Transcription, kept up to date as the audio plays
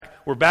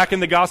We're back in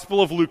the Gospel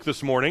of Luke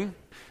this morning.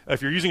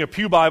 If you're using a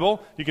pew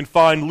Bible, you can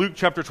find Luke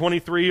chapter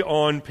 23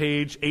 on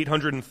page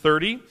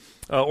 830,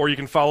 or you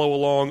can follow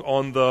along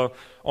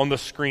on the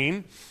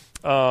screen.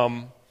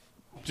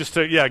 Just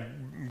to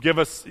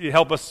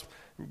help us,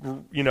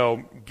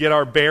 get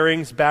our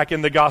bearings back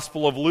in the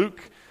Gospel of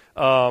Luke.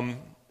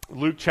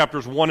 Luke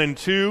chapters 1 and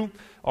 2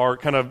 are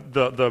kind of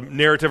the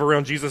narrative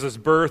around Jesus'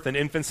 birth and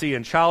infancy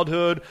and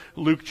childhood.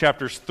 Luke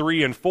chapters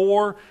 3 and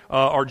 4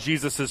 are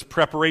Jesus'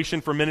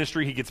 preparation for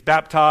ministry. He gets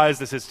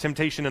baptized as his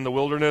temptation in the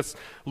wilderness.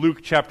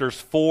 Luke chapters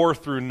 4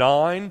 through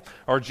 9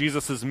 are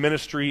Jesus'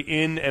 ministry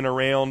in and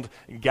around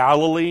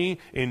Galilee,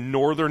 in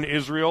northern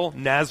Israel,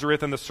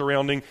 Nazareth and the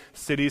surrounding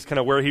cities, kind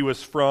of where he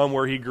was from,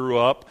 where he grew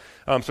up.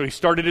 So he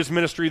started his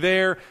ministry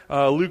there.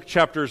 Luke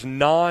chapters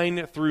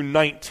 9 through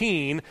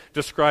 19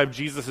 describe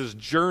Jesus'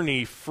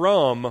 journey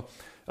from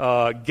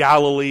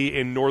Galilee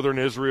in northern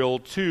Israel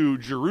to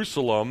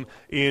Jerusalem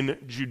in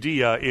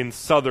Judea in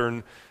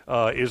southern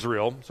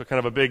Israel. So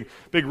kind of a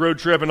big road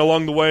trip, and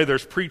along the way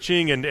there's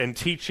preaching and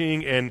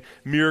teaching and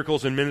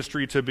miracles and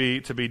ministry to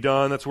be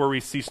done. That's where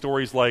we see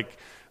stories like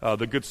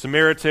the Good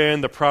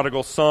Samaritan, the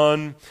prodigal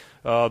son,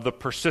 the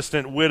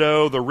persistent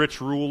widow, the rich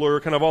ruler,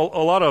 kind of a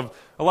lot of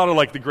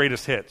like the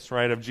greatest hits,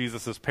 right, of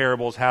Jesus'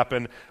 parables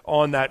happen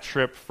on that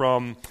trip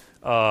from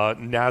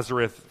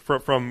Nazareth,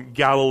 from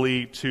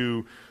Galilee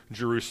to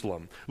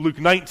Jerusalem.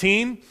 Luke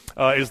 19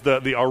 is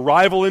the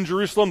arrival in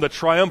Jerusalem, the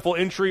triumphal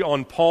entry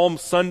on Palm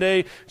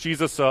Sunday.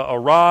 Jesus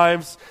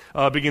arrives,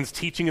 begins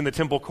teaching in the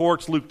temple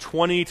courts. Luke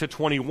 20 to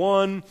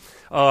 21,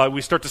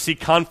 we start to see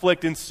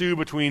conflict ensue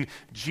between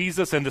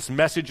Jesus and this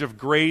message of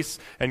grace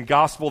and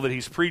gospel that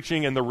he's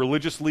preaching and the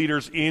religious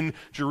leaders in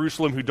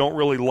Jerusalem who don't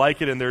really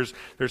like it, and there's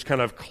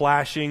kind of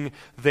clashing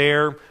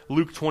there.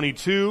 Luke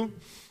 22,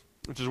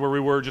 which is where we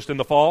were just in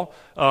the fall,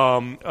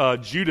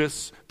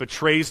 Judas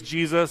betrays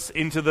Jesus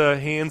into the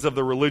hands of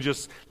the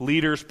religious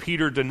leaders.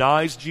 Peter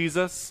denies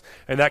Jesus,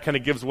 and that kind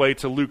of gives way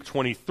to Luke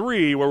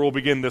 23, where we'll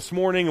begin this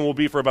morning, and we'll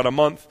be for about a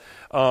month,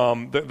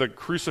 the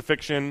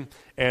crucifixion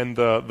and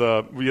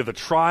the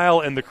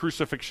trial and the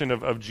crucifixion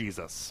of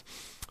Jesus.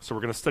 So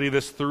we're going to study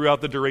this throughout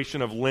the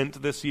duration of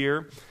Lent this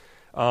year.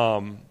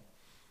 Not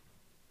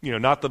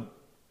the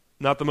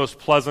most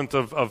pleasant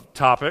of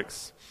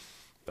topics,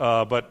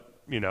 but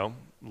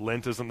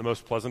Lent isn't the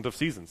most pleasant of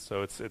seasons,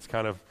 so it's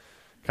kind of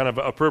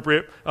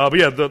appropriate. But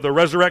yeah, the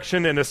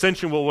resurrection and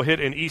ascension will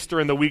hit in Easter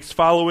and the weeks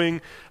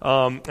following,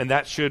 and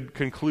that should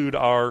conclude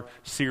our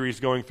series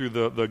going through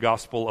the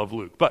Gospel of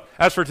Luke. But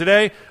as for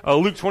today,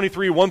 Luke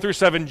 23, 1 through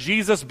 7,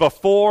 Jesus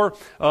before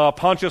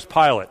Pontius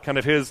Pilate, kind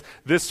of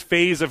this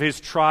phase of his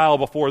trial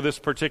before this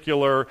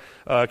particular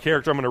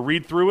character. I'm going to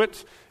read through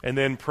it and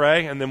then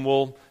pray, and then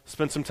we'll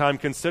spend some time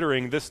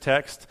considering this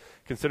text,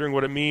 considering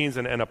what it means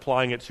and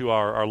applying it to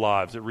our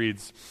lives. It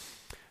reads,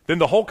 "Then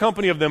the whole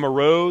company of them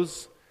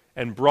arose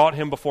and brought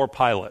him before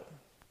Pilate.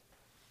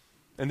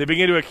 And they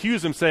began to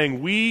accuse him,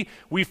 saying, We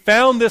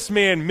found this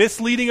man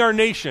misleading our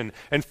nation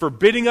and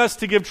forbidding us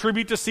to give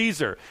tribute to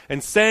Caesar,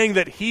 and saying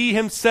that he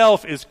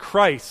himself is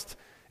Christ,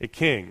 a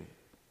king.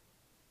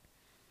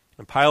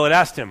 And Pilate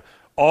asked him,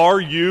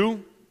 Are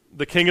you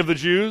the king of the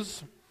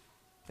Jews?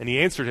 And he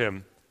answered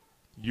him,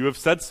 You have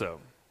said so.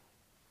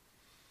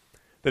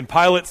 Then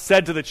Pilate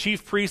said to the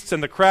chief priests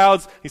and the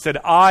crowds, he said,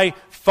 I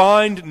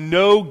find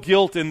no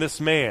guilt in this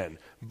man.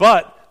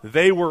 But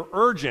they were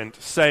urgent,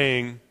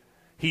 saying,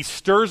 He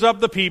stirs up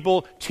the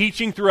people,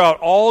 teaching throughout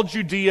all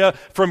Judea,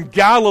 from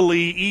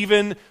Galilee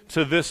even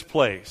to this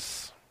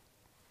place.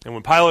 And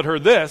when Pilate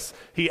heard this,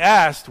 he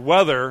asked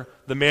whether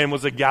the man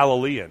was a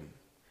Galilean.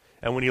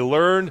 And when he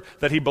learned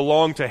that he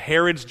belonged to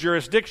Herod's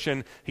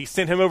jurisdiction, he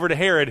sent him over to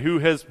Herod,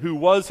 who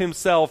was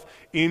himself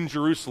in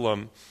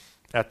Jerusalem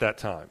at that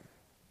time."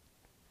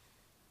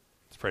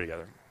 Let's pray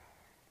together.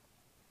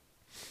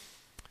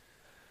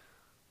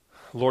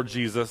 Lord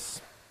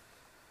Jesus,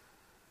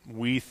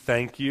 we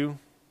thank you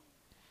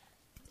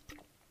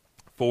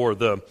for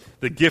the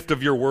gift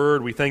of your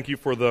word. We thank you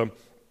for the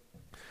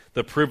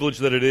privilege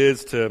that it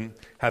is to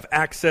have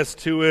access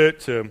to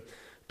it, to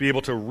be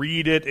able to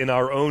read it in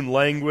our own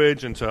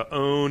language, and to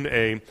own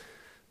a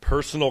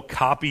personal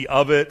copy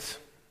of it.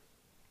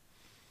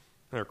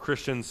 There are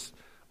Christians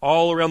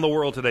all around the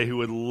world today who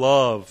would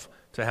love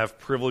to have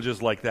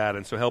privileges like that,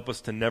 and so help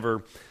us to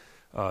never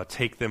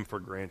take them for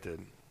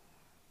granted.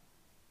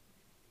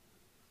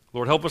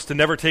 Lord, help us to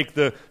never take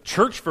the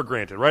church for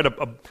granted, right?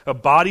 A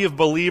body of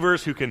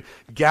believers who can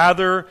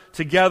gather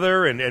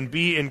together and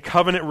be in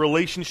covenant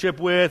relationship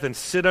with and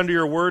sit under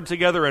your word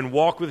together and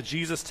walk with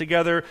Jesus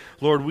together.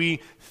 Lord, we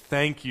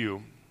thank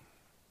you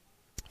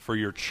for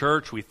your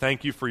church. We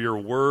thank you for your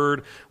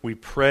word. We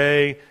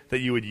pray that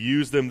you would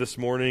use them this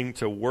morning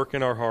to work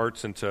in our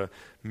hearts and to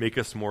make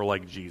us more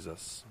like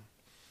Jesus.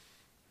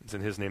 It's in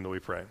his name that we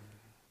pray.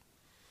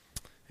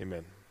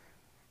 Amen.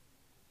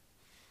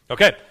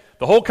 Okay.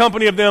 the whole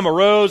company of them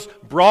arose,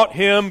 brought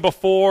him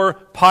before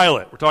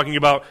Pilate. We're talking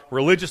about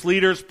religious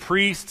leaders,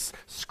 priests,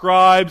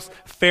 scribes,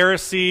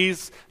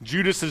 Pharisees.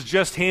 Judas has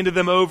just handed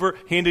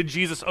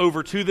Jesus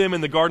over to them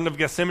in the Garden of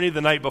Gethsemane the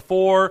night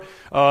before.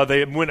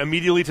 They went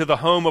immediately to the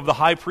home of the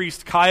high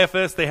priest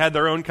Caiaphas. They had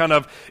their own kind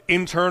of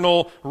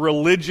internal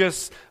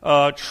religious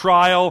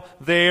trial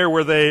there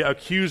where they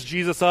accused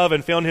Jesus of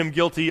and found him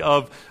guilty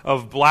of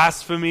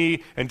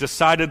blasphemy and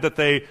decided that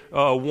they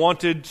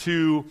wanted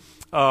to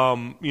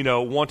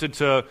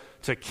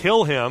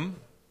kill him.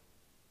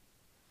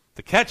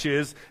 The catch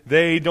is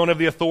they don't have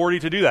the authority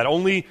to do that.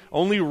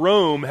 Only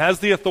Rome has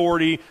the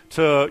authority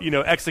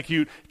to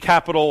execute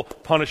capital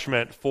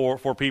punishment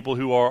for people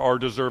who are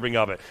deserving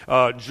of it.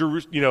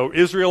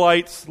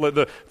 Israelites,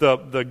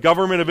 the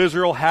government of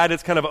Israel had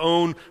its kind of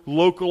own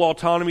local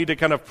autonomy to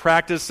kind of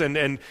practice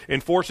and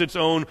enforce its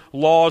own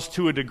laws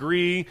to a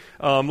degree,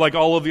 like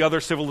all of the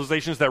other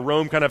civilizations that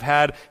Rome kind of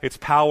had its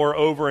power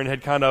over and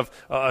had kind of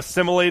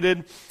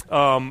assimilated.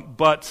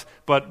 But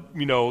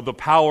the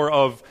power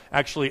of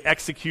actually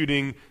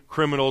executing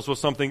criminals was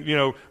something,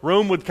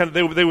 Rome would kind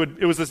of,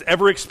 it was this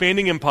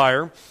ever-expanding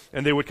empire,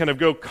 and they would kind of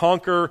go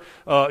conquer,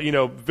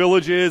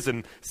 villages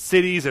and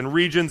cities and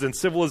regions and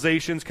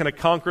civilizations, kind of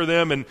conquer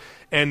them,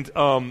 and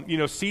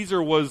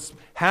Caesar was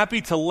happy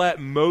to let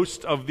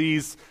most of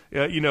these,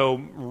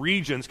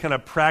 regions kind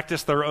of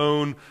practice their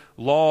own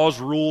laws,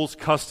 rules,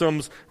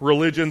 customs,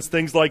 religions,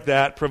 things like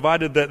that,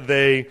 provided that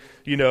they,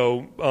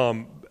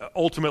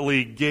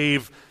 ultimately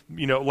gave,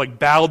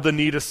 bowed the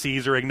knee to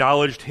Caesar,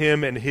 acknowledged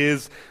him and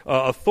his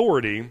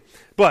authority.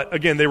 But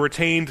again, they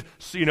retained,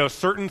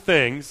 certain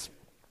things.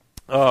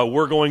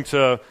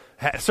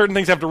 Certain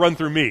things have to run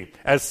through me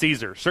as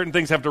Caesar. Certain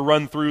things have to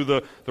run through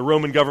the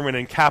Roman government,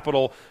 and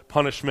capital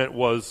punishment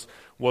was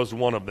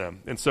one of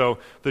them. And so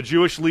the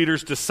Jewish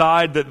leaders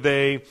decide that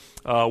they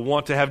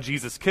want to have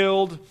Jesus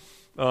killed.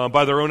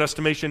 By their own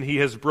estimation, he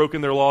has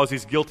broken their laws.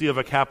 He's guilty of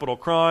a capital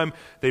crime.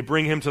 They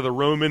bring him to the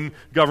Roman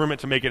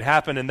government to make it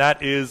happen, and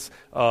that is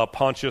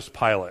Pontius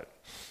Pilate.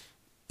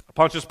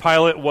 Pontius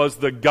Pilate was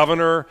the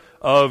governor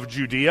of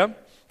Judea,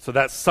 so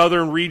that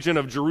southern region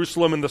of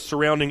Jerusalem and the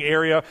surrounding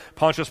area.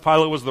 Pontius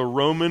Pilate was the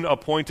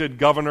Roman-appointed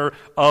governor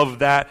of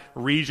that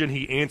region.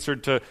 He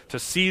answered to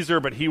Caesar,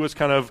 but he was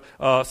kind of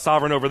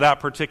sovereign over that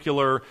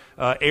particular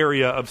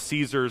area of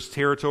Caesar's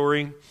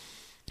territory.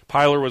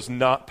 Pilate was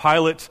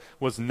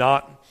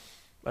not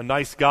a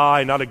nice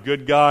guy, not a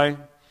good guy.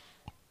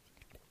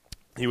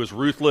 He was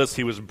ruthless,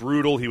 he was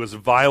brutal, he was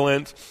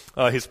violent.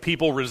 His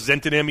people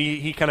resented him.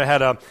 He kind of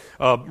had a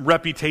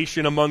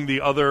reputation among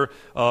the other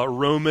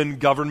Roman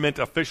government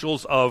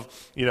officials of,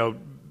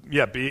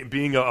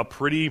 being a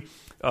pretty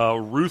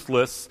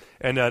ruthless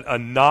and a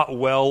not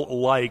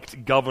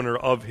well-liked governor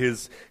of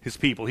his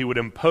people. He would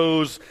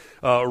impose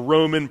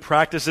Roman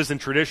practices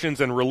and traditions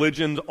and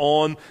religions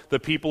on the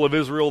people of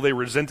Israel. They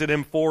resented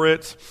him for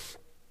it.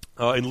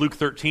 In Luke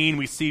 13,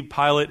 we see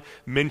Pilate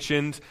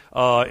mentioned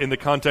in the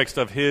context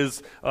of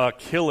his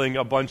killing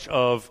a bunch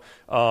of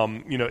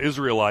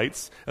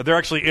Israelites. They're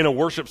actually in a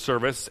worship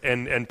service,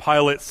 and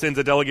Pilate sends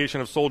a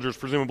delegation of soldiers,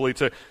 presumably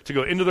to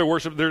go into their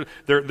worship.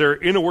 They're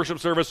in a worship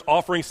service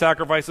offering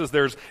sacrifices.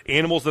 There's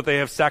animals that they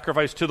have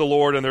sacrificed to the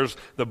Lord, and there's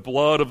the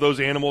blood of those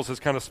animals has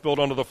kind of spilled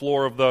onto the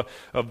floor of the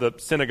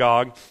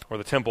synagogue or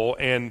the temple,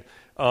 and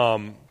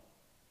a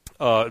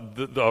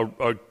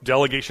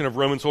delegation of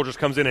Roman soldiers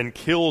comes in and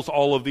kills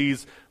all of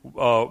these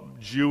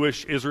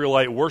Jewish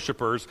Israelite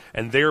worshipers,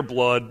 and their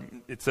blood,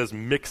 it says,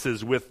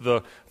 mixes with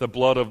the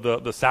blood of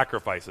the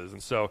sacrifices.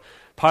 And so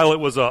Pilate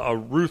was a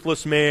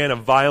ruthless man, a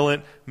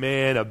violent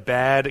man, a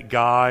bad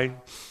guy.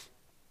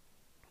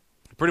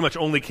 Pretty much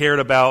only cared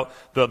about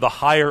the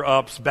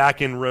higher-ups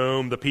back in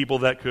Rome, the people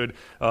that could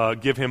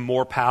give him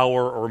more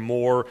power or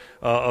more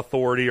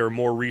authority or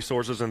more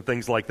resources and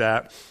things like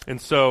that.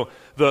 And so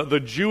the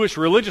Jewish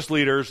religious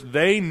leaders,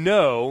 they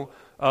know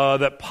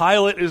that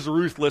Pilate is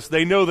ruthless.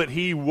 They know that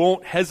he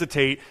won't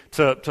hesitate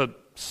to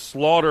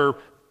slaughter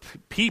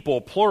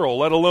people, plural,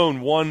 let alone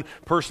one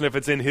person if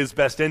it's in his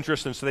best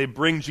interest. And so they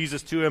bring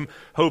Jesus to him,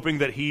 hoping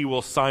that he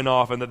will sign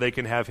off and that they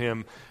can have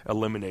him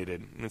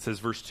eliminated. And it says,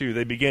 verse 2,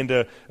 they began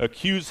to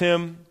accuse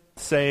him,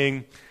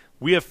 saying,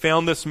 "We have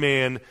found this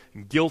man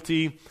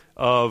guilty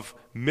of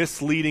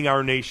misleading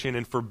our nation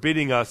and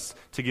forbidding us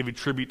to give a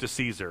tribute to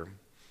Caesar,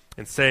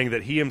 and saying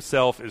that he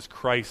himself is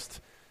Christ,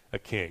 a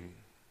king."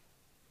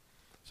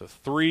 So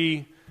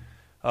three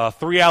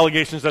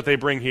allegations that they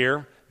bring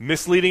here: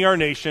 misleading our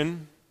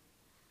nation,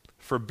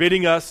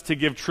 forbidding us to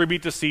give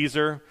tribute to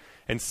Caesar,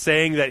 and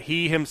saying that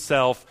he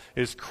himself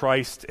is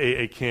Christ,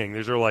 a king.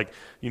 These are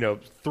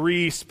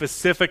three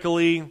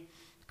specifically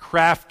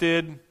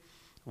crafted,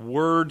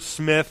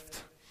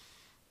 wordsmithed,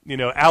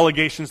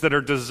 allegations that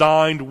are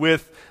designed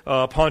with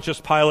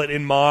Pontius Pilate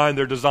in mind.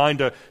 They're designed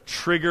to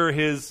trigger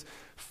his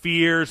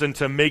fears and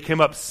to make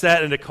him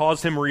upset and to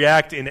cause him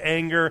react in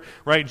anger,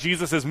 right?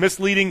 Jesus is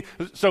misleading.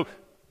 So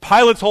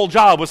Pilate's whole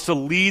job was to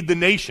lead the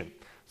nation.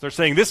 They're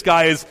saying this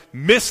guy is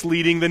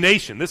misleading the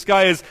nation. This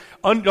guy is,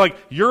 like,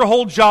 your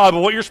whole job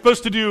and what you're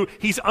supposed to do,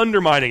 he's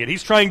undermining it.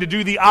 He's trying to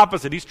do the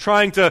opposite. He's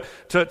trying to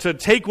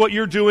take what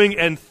you're doing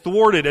and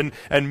thwart it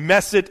and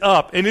mess it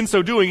up. And in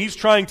so doing, he's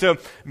trying to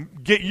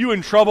get you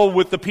in trouble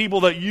with the people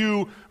that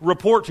you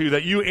report to,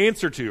 that you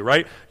answer to,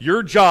 right?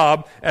 Your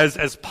job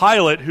as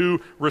Pilate,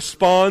 who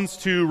reports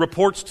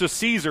to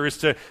Caesar, is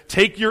to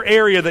take your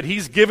area that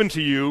he's given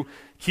to you,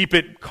 keep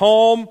it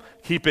calm,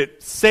 keep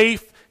it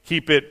safe,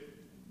 keep it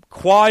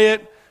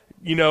quiet,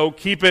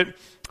 keep it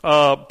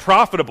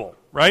profitable,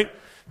 right?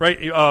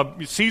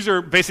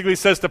 Caesar basically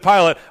says to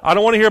Pilate, I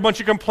don't want to hear a bunch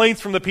of complaints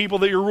from the people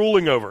that you're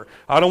ruling over.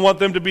 I don't want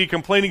them to be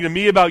complaining to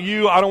me about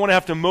you. I don't want to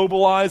have to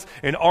mobilize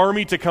an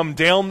army to come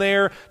down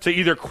there to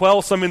either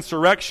quell some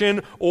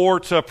insurrection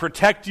or to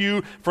protect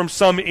you from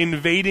some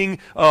invading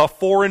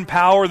foreign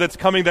power that's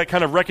coming that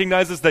kind of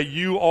recognizes that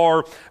you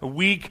are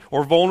weak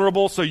or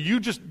vulnerable. So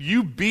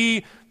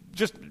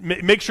just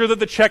make sure that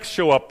the checks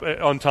show up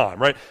on time,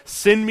 right?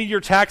 Send me your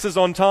taxes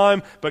on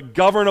time, but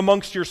govern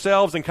amongst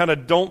yourselves and kind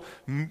of don't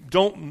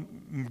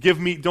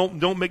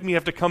make me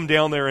have to come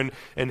down there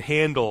and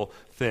handle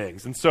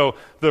things. And so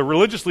the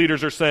religious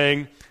leaders are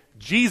saying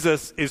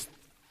Jesus is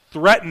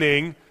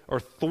threatening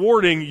or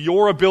thwarting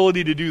your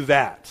ability to do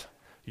that.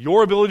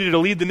 Your ability to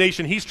lead the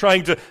nation. He's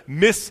trying to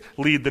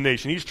mislead the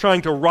nation. He's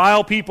trying to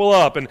rile people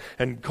up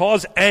and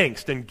cause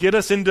angst and get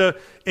us into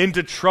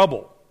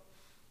trouble.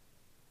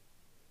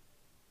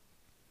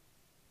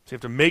 So you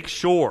have to make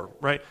sure,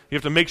 right? You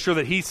have to make sure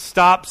that he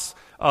stops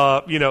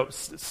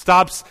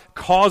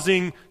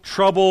causing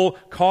trouble,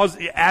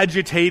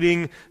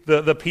 agitating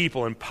the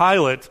people. And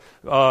Pilate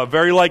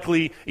very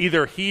likely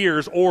either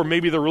hears, or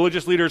maybe the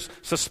religious leaders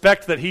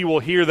suspect that he will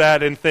hear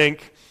that and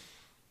think,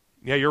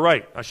 yeah, you're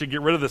right, I should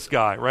get rid of this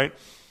guy, right?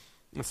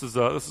 This is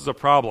a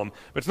problem.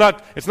 But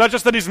it's not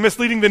just that he's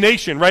misleading the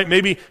nation, right?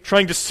 Maybe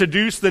trying to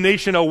seduce the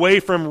nation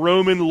away from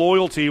Roman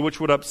loyalty, which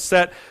would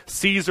upset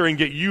Caesar and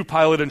get you,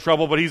 Pilate, in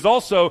trouble. But he's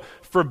also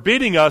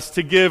forbidding us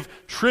to give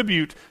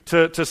tribute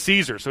to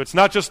Caesar. So it's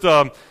not just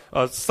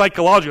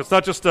psychological. It's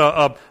not just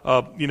a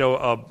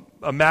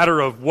matter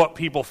of what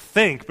people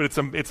think, but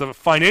it's a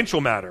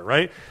financial matter,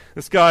 right?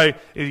 This guy,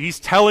 he's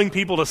telling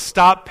people to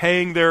stop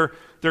paying their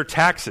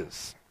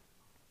taxes.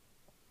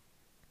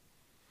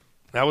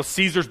 That was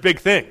Caesar's big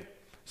thing.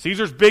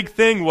 Caesar's big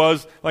thing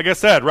was, like I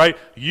said, right?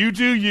 You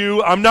do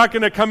you. I'm not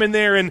going to come in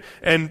there and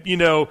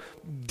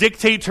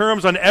dictate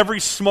terms on every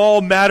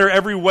small matter,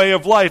 every way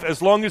of life.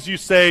 As long as you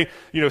say,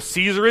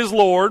 Caesar is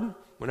Lord,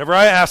 whenever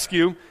I ask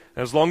you,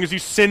 as long as you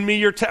send me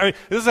your this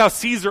is how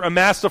Caesar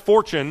amassed a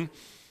fortune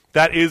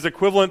that is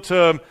equivalent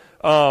to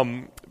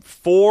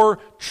 $4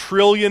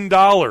 trillion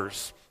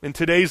in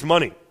today's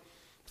money.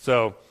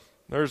 So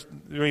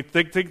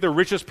take the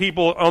richest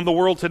people on the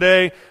world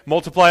today,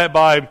 multiply it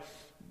by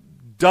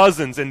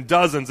dozens and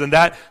dozens, and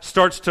that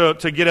starts to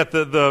get at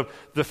the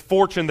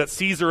fortune that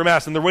Caesar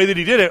amassed. And the way that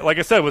he did it, like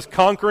I said, was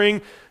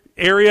conquering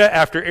area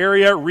after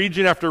area,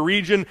 region after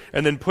region,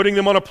 and then putting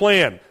them on a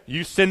plan.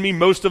 You send me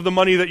most of the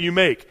money that you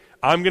make.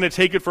 I'm going to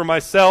take it for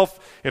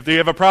myself. If you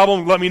have a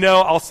problem, let me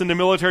know. I'll send the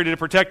military to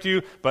protect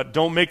you, but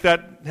don't make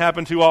that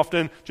happen too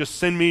often. Just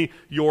send me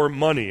your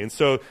money. And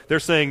so they're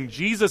saying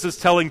Jesus is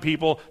telling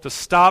people to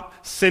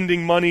stop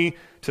sending money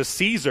to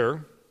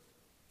Caesar.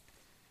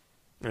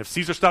 And if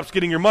Caesar stops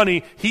getting your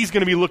money, he's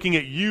going to be looking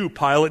at you,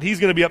 Pilate. He's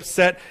going to be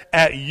upset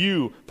at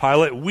you,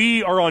 Pilate.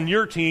 We are on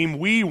your team.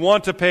 We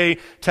want to pay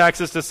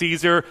taxes to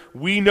Caesar.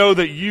 We know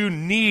that you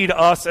need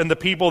us and the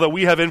people that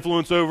we have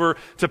influence over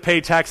to pay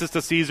taxes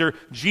to Caesar.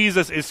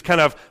 Jesus is kind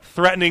of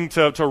threatening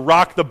to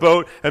rock the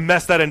boat and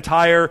mess that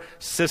entire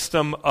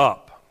system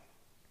up.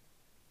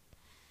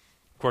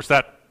 Of course,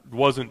 that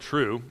wasn't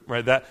true,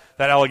 right? That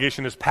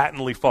allegation is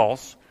patently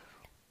false.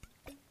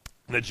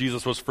 That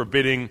Jesus was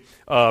forbidding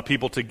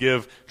people to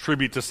give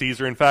tribute to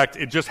Caesar. In fact,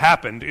 it just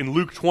happened in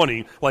Luke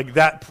 20, like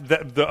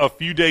a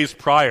few days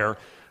prior.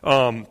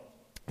 The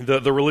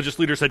religious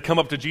leaders had come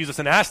up to Jesus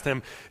and asked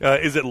him,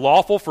 is it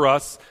lawful for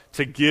us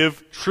to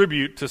give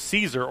tribute to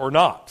Caesar or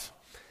not?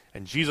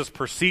 And Jesus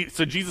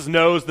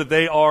knows that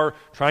they are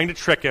trying to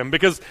trick him,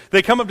 because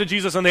they come up to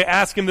Jesus and they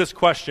ask him this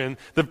question.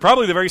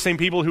 Probably the very same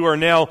people who are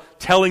now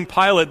telling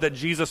Pilate that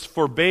Jesus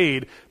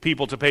forbade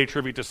people to pay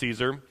tribute to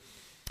Caesar.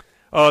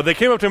 They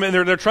came up to him and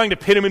they're trying to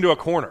pit him into a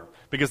corner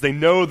because they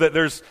know that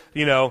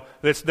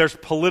there's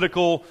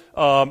political,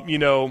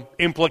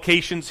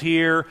 implications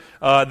here,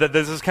 that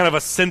this is kind of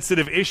a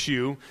sensitive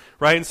issue,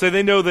 right? And so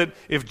they know that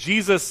if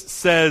Jesus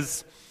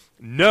says,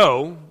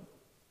 no,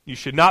 you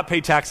should not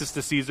pay taxes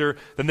to Caesar,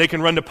 then they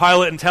can run to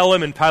Pilate and tell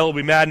him, and Pilate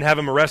will be mad and have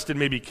him arrested,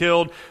 maybe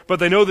killed. But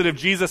they know that if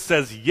Jesus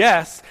says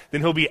yes, then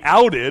he'll be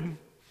outed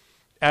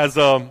as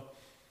a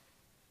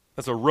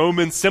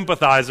Roman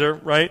sympathizer,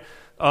 right?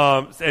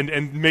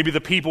 And maybe the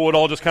people would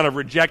all just kind of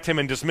reject him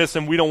and dismiss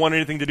him. We don't want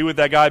anything to do with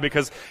that guy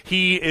because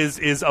he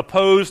is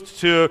opposed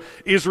to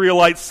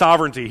Israelite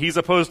sovereignty. He's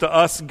opposed to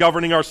us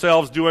governing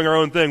ourselves, doing our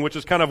own thing, which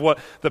is kind of what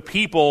the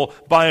people,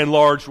 by and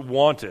large,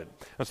 wanted.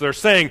 And so they're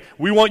saying,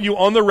 we want you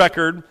on the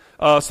record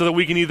so that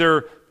we can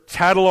either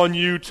tattle on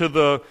you to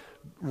the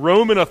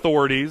Roman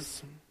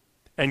authorities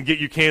and get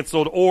you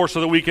canceled, or so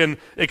that we can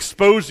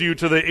expose you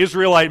to the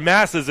Israelite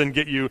masses and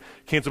get you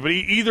canceled. But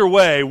either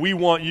way, we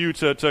want you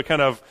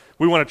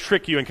we want to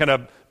trick you and kind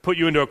of put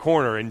you into a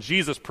corner. And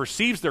Jesus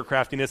perceives their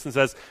craftiness and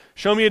says,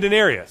 show me a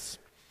denarius.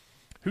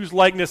 Whose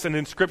likeness and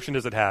inscription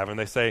does it have? And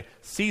they say,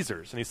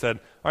 Caesar's. And he said,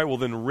 all right, well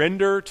then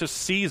render to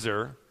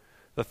Caesar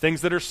the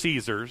things that are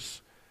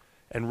Caesar's,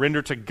 and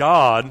render to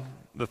God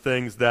the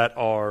things that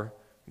are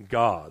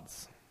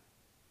God's.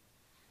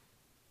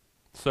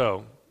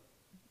 So,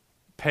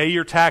 pay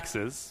your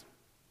taxes.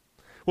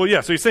 Well,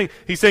 yeah, so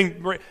he's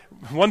saying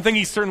one thing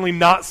he's certainly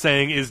not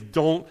saying is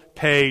don't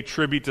pay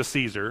tribute to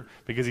Caesar,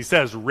 because he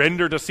says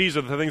render to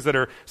Caesar the things that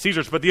are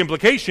Caesar's. But the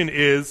implication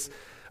is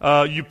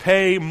you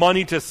pay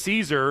money to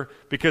Caesar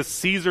because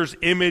Caesar's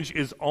image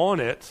is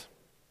on it.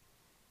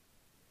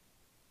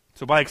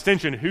 So by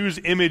extension, whose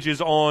image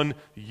is on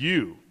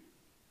you?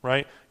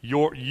 Right?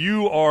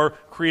 You are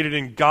created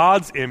in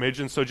God's image,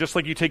 and so just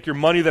like you take your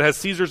money that has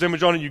Caesar's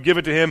image on it, you give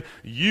it to him,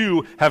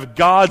 you have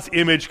God's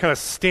image kind of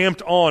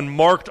stamped on,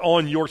 marked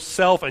on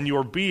yourself and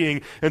your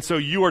being, and so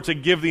you are to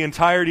give the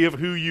entirety of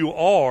who you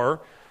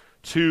are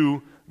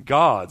to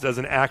God's as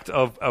an act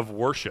of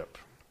worship.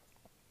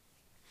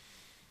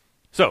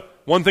 So,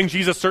 one thing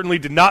Jesus certainly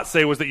did not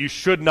say was that you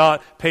should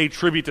not pay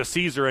tribute to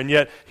Caesar, and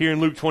yet here in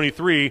Luke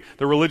 23,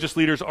 the religious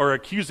leaders are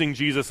accusing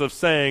Jesus of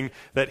saying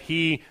that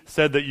he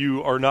said that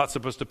you are not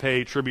supposed to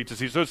pay tribute to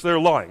Caesar. So they're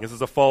lying. This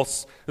is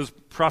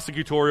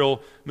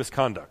prosecutorial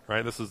misconduct,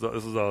 right? This is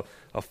a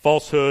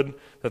falsehood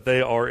that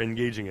they are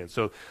engaging in.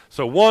 So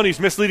one,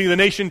 he's misleading the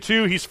nation.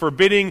 Two, he's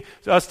forbidding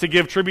us to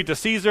give tribute to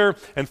Caesar.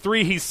 And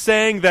three, he's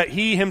saying that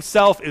he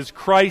himself is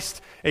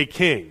Christ, a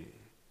king,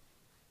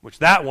 which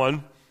that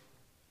one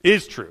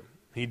is true.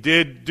 He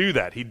did do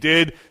that. He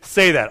did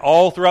say that.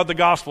 All throughout the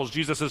Gospels,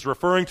 Jesus is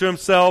referring to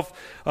himself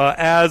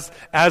as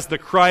the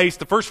Christ.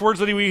 The first words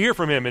that we hear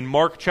from him in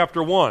Mark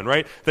chapter 1,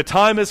 right? The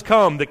time has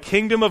come. The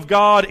kingdom of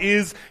God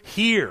is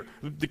here.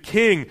 The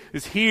king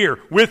is here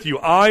with you.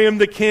 I am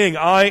the king.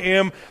 I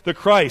am the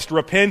Christ.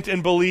 Repent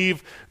and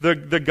believe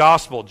the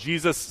gospel.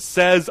 Jesus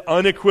says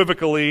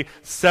unequivocally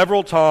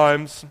several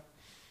times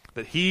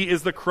that he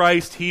is the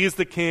Christ, he is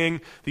the king.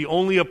 The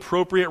only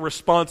appropriate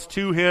response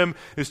to him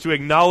is to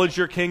acknowledge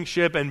your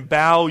kingship and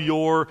bow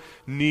your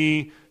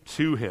knee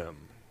to him.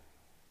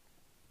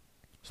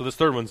 So this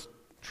third one's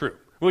true,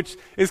 which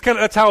is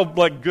that's how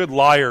good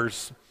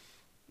liars,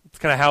 it's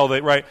kind of how they,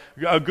 right?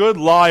 A good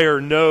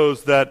liar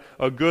knows that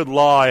a good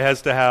lie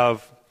has to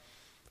have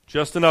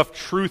just enough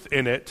truth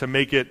in it to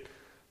make it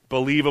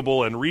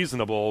believable and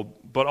reasonable,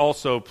 but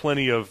also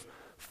plenty of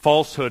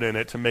falsehood in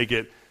it to make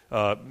it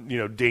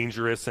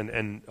dangerous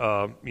and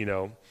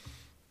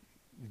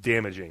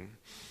damaging.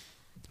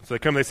 So they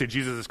come and they say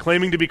Jesus is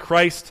claiming to be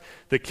Christ,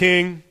 the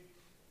King,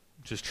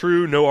 which is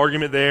true, no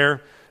argument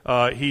there.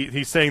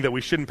 He's saying that we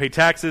shouldn't pay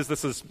taxes.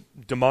 This is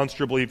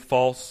demonstrably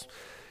false.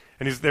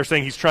 And they're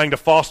saying he's trying to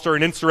foster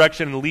an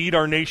insurrection and lead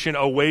our nation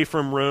away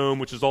from Rome,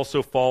 which is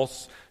also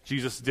false.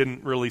 Jesus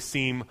didn't really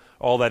seem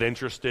all that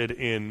interested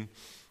in,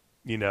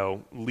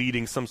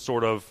 leading some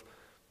sort of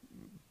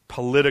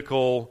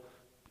political,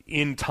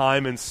 in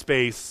time and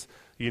space,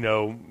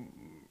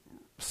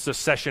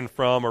 secession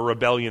from or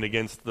rebellion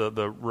against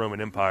the Roman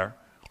Empire.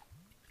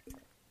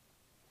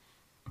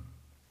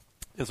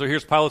 And so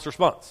here's Pilate's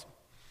response.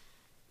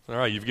 All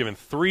right, you've given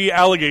 3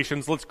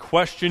 allegations. Let's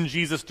question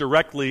Jesus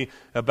directly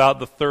about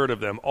the third of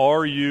them.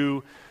 Are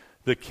you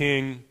the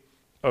king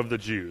of the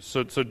Jews?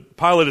 So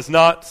Pilate is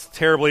not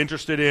terribly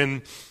interested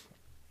in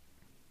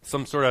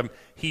some sort of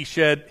he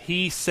said,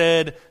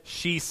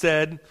 she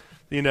said,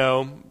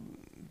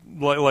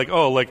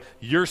 like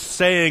you're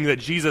saying that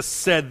Jesus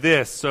said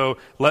this, so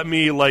let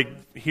me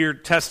hear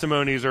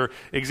testimonies or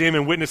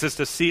examine witnesses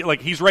to see,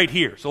 he's right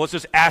here. So let's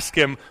just ask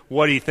him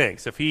what he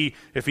thinks. If he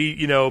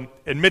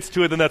admits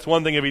to it, then that's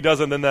one thing. If he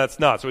doesn't, then that's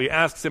not. So he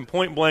asks him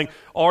point blank,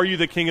 are you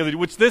the king of the Jews?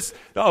 Which this,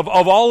 of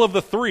all of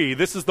the 3,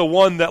 this is the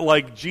one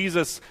that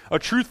Jesus, a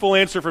truthful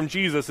answer from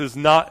Jesus is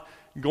not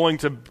going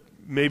to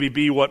maybe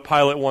be what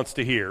Pilate wants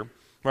to hear.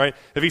 Right?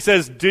 If he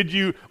says,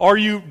 are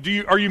you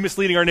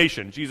misleading our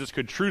nation? Jesus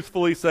could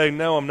truthfully say,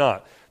 no, I'm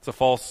not. It's a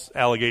false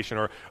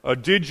allegation. Or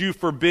did you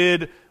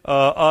forbid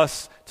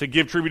us to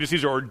give tribute to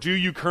Caesar? Or do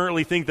you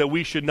currently think that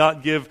we should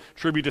not give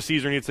tribute to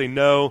Caesar? And he'd say,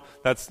 no,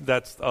 that's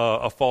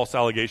a false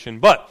allegation.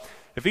 But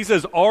if he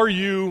says, are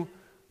you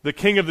the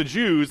king of the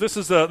Jews? This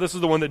is the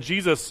one that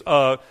Jesus,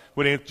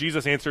 when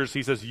Jesus answers,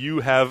 he says, you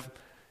have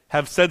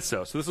said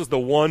so. So this is the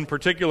one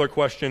particular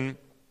question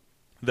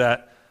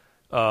that,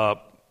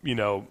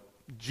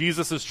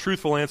 Jesus'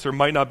 truthful answer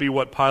might not be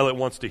what Pilate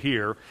wants to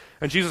hear,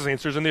 and Jesus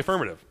answers in the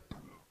affirmative.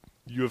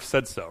 You have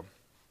said so.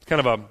 It's kind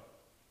of a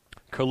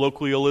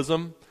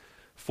colloquialism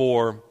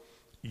for,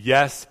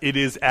 yes, it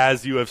is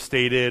as you have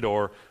stated,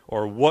 or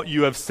what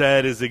you have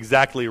said is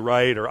exactly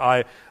right, or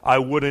I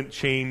wouldn't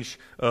change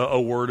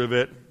a word of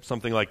it,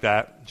 something like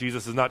that.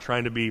 Jesus is not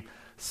trying to be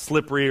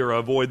slippery or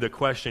avoid the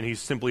question. He's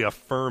simply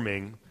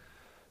affirming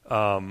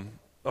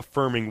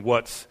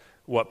what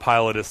what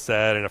Pilate has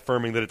said and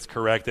affirming that it's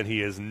correct, and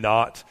he is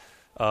not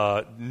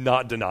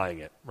denying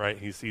it, right?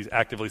 He's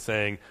actively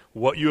saying,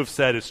 what you have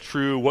said is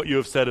true, what you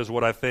have said is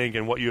what I think,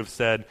 and what you have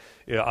said,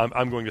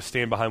 I'm going to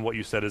stand behind what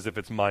you said as if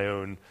it's my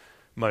own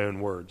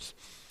words.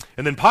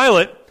 And then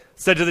Pilate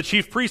said to the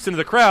chief priests and to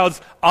the crowds,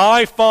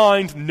 I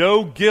find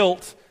no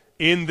guilt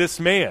in this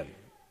man.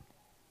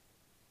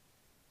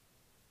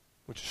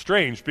 Which is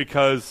strange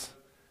because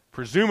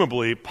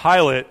presumably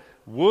Pilate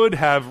would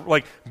have,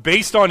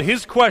 based on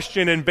his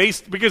question and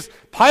because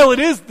Pilate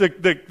is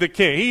the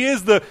king. He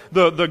is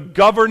the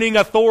governing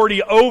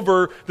authority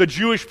over the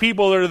Jewish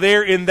people that are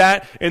there in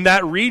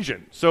that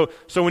region. So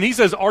when he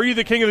says, are you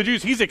the king of the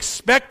Jews? He's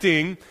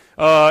expecting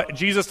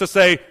Jesus to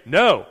say,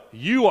 no,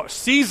 you are,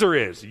 Caesar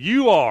is,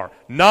 you are,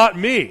 not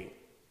me.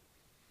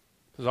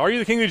 He says, are you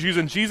the king of the Jews?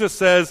 And Jesus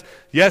says,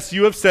 yes,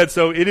 you have said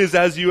so, it is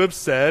as you have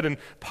said. And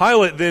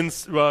Pilate then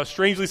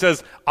strangely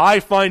says, I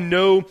find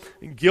no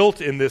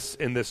guilt in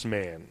this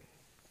man.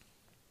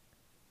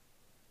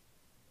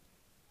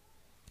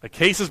 A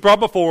case is brought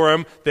before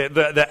him,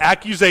 the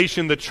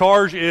accusation, the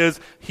charge is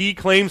he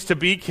claims to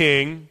be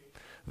king.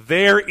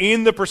 There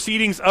in the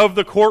proceedings of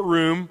the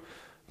courtroom,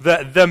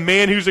 the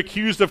man who's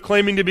accused of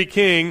claiming to be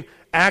king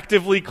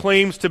actively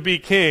claims to be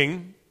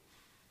king,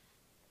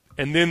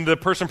 and then the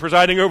person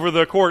presiding over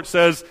the court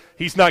says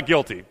he's not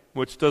guilty,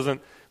 which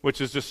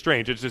is just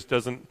strange. It just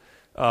doesn't.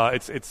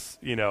 It's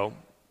not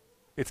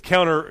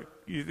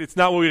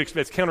what we'd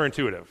expect. It's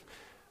counterintuitive,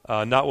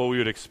 not what we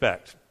would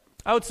expect.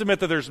 I would submit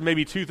that there's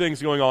maybe two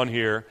things going on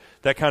here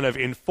that kind of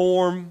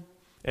inform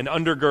and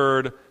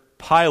undergird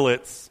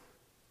Pilate's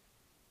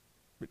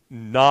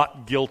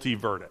not guilty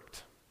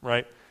verdict,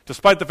 right?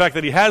 Despite the fact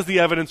that he has the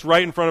evidence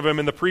right in front of him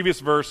in the previous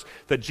verse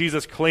that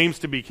Jesus claims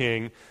to be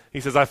king,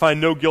 he says, I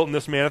find no guilt in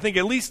this man. I think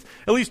at least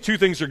two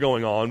things are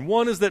going on.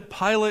 One is that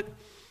Pilate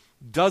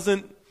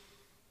doesn't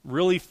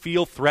really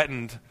feel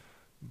threatened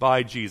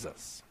by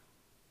Jesus.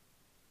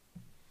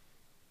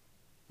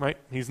 Right?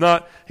 He's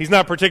not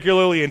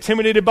particularly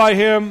intimidated by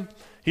him.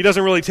 He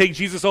doesn't really take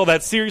Jesus all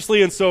that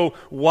seriously, and so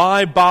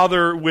why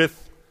bother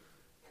with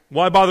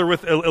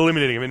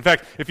eliminating him? In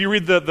fact, if you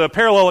read the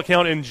parallel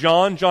account in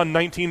John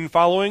 19 and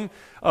following,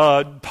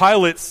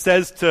 Pilate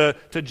says to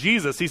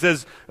Jesus, he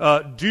says,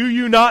 do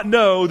you not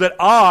know that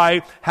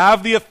I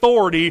have the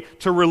authority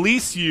to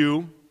release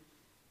you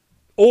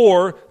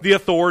or the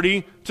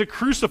authority to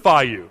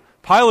crucify you?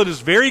 Pilate is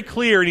very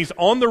clear, and he's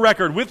on the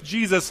record with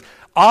Jesus,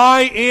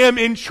 I am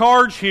in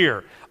charge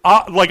here.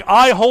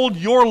 I hold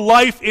your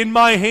life in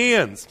my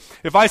hands.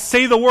 If I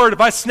say the word,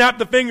 if I snap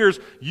the fingers,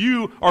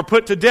 you are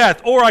put to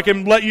death. Or I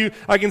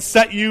can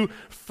set you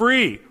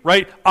free,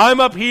 right? I'm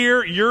up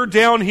here, you're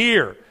down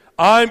here.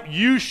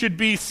 You should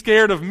be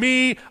scared of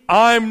me.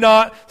 I'm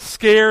not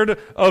scared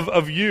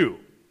of you.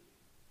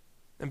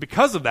 And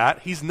because of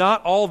that, he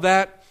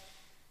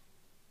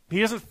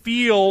doesn't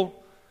feel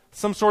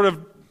some sort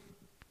of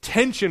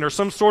tension or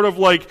some sort of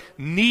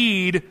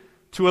need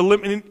to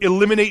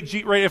eliminate,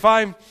 right?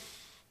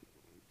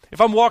 If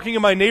I'm walking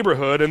in my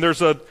neighborhood and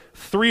there's a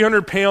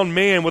 300-pound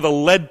man with a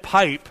lead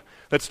pipe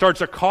that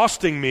starts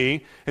accosting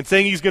me and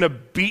saying he's going to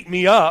beat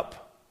me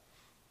up,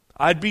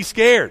 I'd be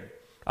scared.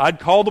 I'd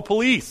call the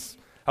police.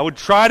 I would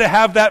try to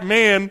have that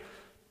man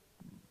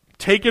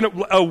taken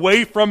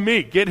away from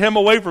me, get him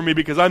away from me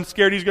because I'm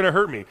scared he's going to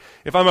hurt me.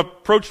 If I'm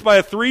approached by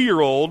a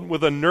 3-year-old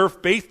with a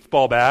Nerf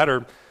baseball bat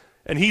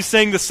and he's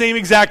saying the same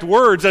exact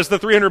words as the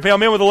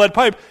 300-pound man with a lead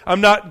pipe, I'm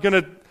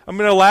going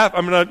to laugh.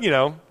 I'm not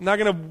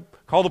going to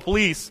call the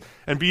police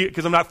and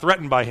because I'm not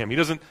threatened by him. He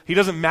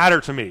doesn't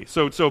matter to me.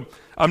 So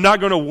I'm not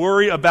going to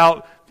worry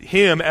about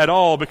him at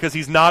all because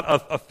he's not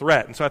a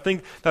threat. And so I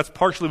think that's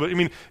partially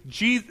what,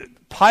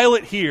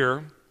 Pilate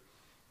here,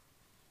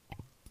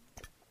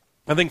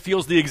 I think,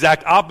 feels the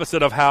exact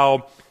opposite of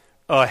how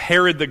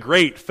Herod the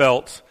Great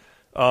felt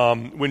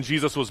when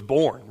Jesus was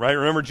born, right?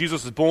 Remember,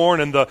 Jesus is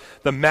born and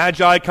the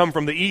Magi come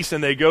from the east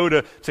and they go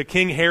to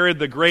King Herod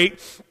the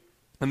Great.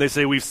 And they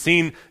say, we've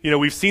seen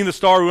the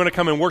star. We want to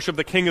come and worship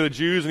the King of the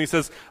Jews. And he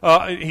says,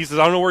 I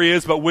don't know where he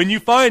is, but when you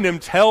find him,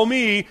 tell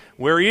me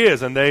where he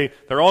is. And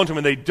they're on to him,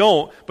 and they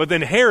don't. But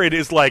then Herod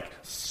is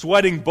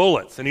sweating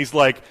bullets, and he's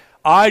like,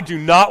 I do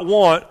not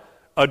want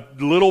a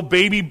little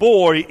baby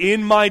boy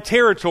in my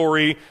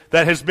territory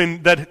that has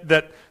been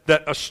that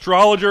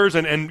astrologers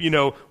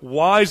and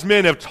wise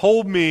men have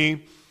told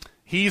me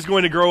he's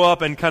going to grow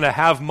up and kind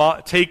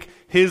of take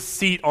his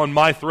seat on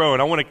my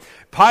throne.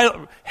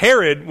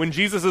 Herod, when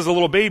Jesus is a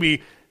little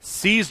baby,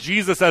 sees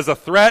Jesus as a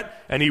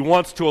threat and he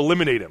wants to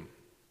eliminate him.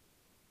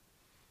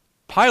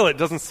 Pilate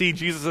doesn't see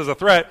Jesus as a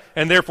threat,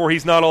 and therefore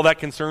he's not all that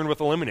concerned with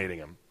eliminating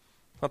him.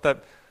 It's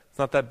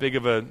not that big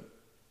of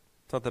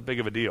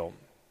a deal.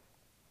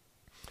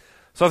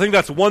 So I think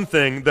that's one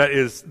thing that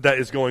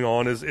is going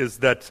on is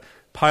that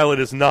Pilate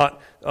is not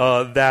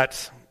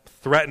that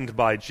threatened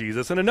by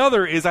Jesus. And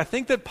another is, I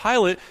think that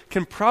Pilate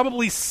can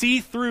probably see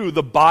through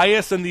the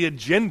bias and the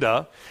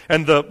agenda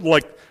and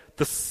the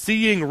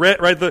seeing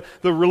red, right?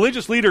 The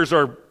religious leaders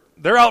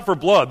they're out for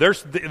blood.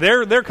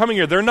 They're coming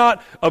here. They're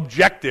not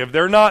objective.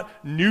 They're not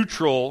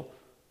neutral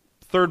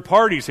third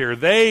parties here.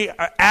 They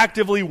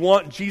actively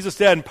want Jesus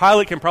dead, and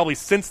Pilate can probably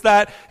sense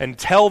that and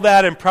tell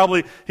that, and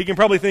he can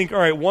probably think, all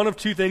right, one of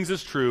two things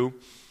is true,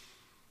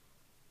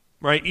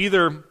 right?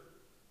 Either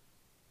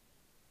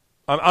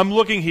I'm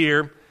looking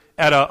here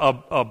at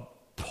a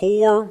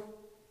poor,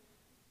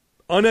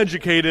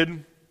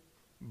 uneducated,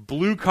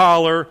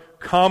 blue-collar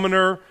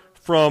commoner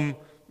from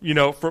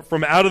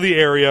out of the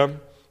area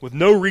with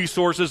no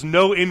resources,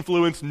 no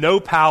influence, no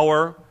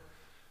power.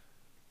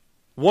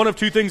 One of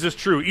two things is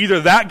true.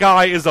 Either that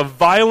guy is a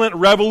violent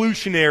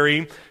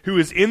revolutionary who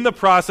is in the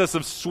process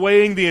of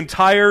swaying the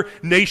entire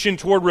nation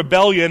toward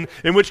rebellion,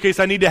 in which case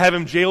I need to have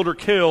him jailed or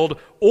killed,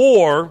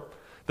 or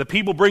the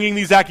people bringing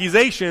these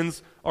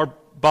accusations are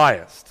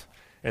biased.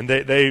 And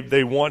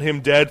they want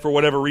him dead for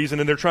whatever reason,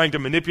 and they're trying to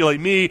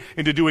manipulate me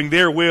into doing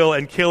their will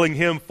and killing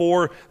him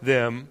for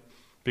them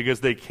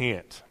because they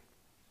can't.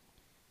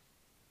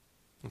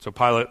 And so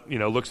Pilate,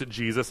 looks at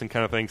Jesus and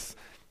kind of thinks,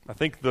 I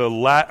think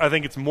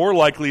it's more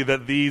likely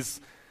that these,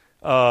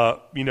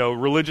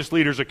 religious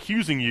leaders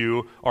accusing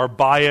you are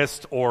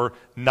biased or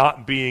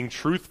not being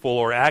truthful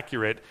or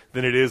accurate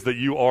than it is that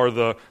you are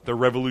the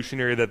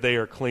revolutionary that they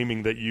are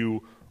claiming that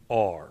you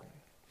are.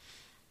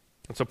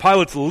 And so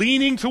Pilate's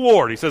leaning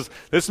toward, he says,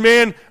 this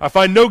man, I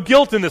find no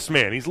guilt in this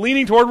man. He's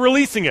leaning toward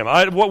releasing him.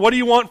 What do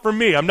you want from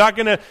me? I'm not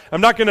gonna,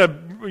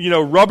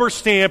 rubber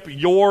stamp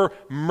your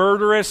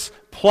murderous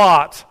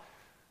plot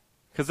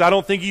because I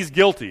don't think he's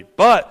guilty.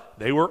 But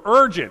they were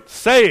urgent,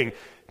 saying,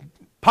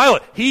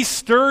 Pilate, he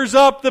stirs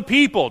up the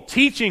people,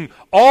 teaching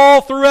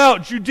all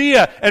throughout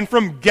Judea and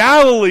from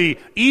Galilee,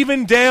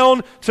 even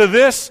down to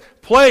this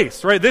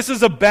place, right? This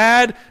is a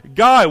bad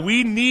guy.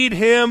 We need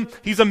him.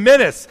 He's a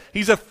menace.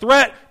 He's a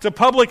threat to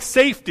public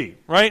safety,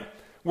 right?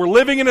 We're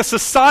living in a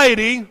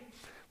society.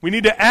 We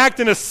need to act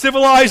in a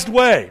civilized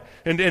way.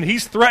 And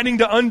he's threatening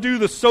to undo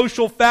the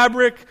social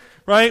fabric,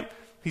 right?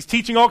 He's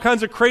teaching all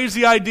kinds of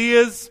crazy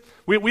ideas.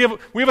 We have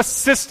a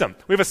system.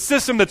 We have a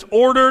system that's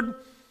ordered.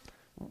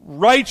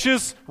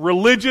 Righteous,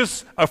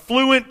 religious,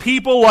 affluent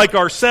people like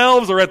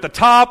ourselves are at the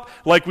top,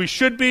 like we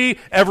should be.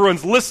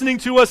 Everyone's listening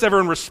to us.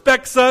 Everyone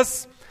respects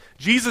us.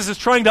 Jesus is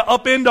trying to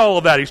upend all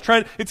of that.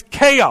 It's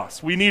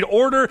chaos. We need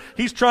order.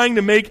 He's trying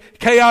to make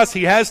chaos.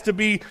 He has to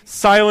be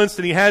silenced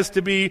and he has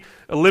to be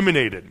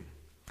eliminated.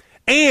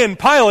 And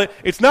Pilate,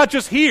 it's not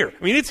just here.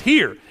 I mean, it's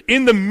here,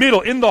 in the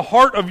middle, in the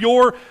heart of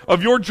your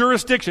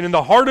jurisdiction, in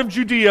the heart of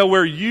Judea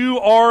where you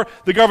are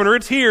the governor.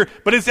 It's here,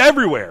 but it's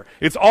everywhere.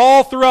 It's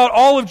all throughout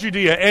all of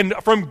Judea and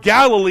from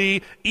Galilee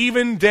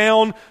even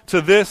down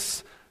to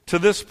this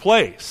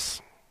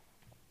place.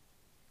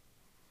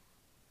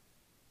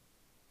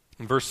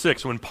 In verse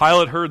 6, when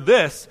Pilate heard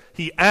this,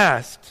 he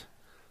asked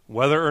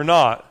whether or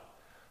not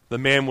the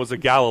man was a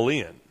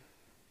Galilean.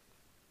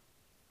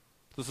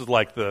 This is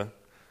like the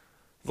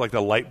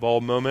light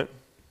bulb moment,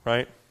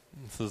 right?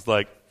 This is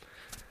like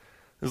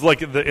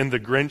in the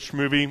Grinch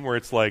movie where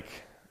it's like,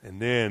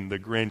 and then the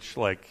Grinch,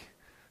 like,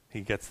 he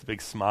gets the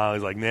big smile.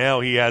 He's like, now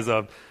he has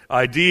a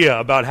idea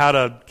about how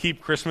to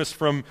keep Christmas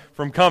from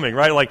coming,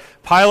 right? Like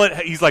Pilate,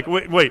 he's like,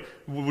 wait,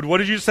 what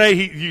did you say?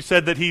 You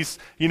said that he's,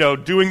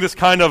 doing this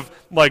kind of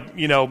like,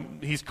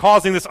 he's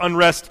causing this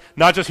unrest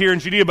not just here in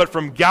Judea, but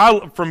from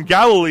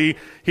Galilee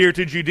here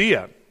to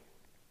Judea.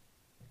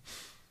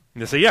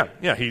 And they say,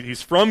 yeah,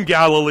 he's from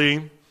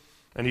Galilee.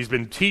 And he's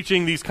been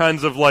teaching these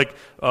kinds of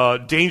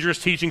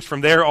dangerous teachings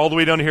from there all the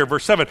way down to here.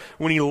 Verse 7,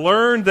 when he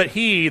learned that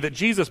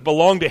Jesus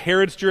belonged to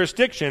Herod's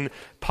jurisdiction,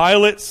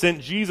 Pilate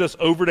sent Jesus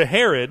over to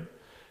Herod,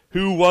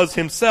 who was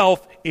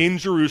himself in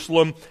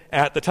Jerusalem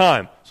at the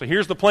time. So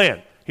here's the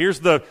plan.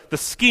 Here's the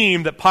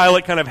scheme that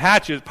Pilate kind of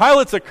hatches.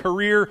 Pilate's a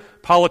career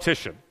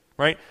politician,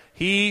 right?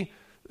 He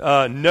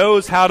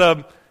knows how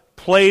to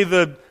play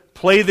the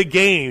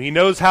game. He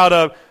knows how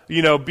to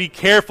be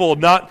careful,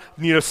 not,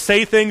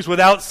 say things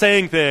without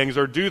saying things,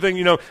 or do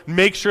things,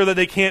 make sure that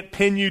they can't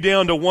pin you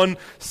down to one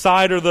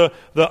side or the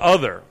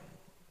other.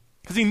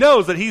 Because he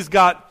knows that he's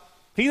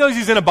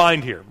in a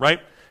bind here, right?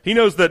 He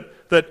knows that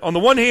on the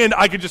one hand,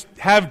 I could just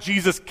have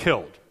Jesus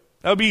killed.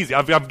 That would be easy.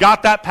 I've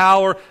got that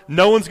power.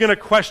 No one's going to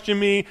question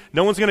me.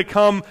 No one's going to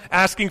come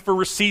asking for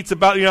receipts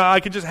about, I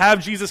could just have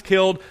Jesus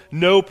killed,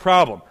 no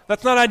problem.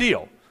 That's not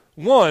ideal.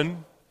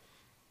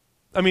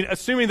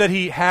 Assuming that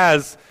he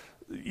has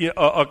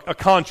a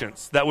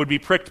conscience that would be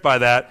pricked by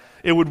that,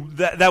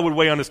 that would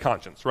weigh on his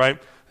conscience,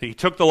 right? He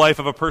took the life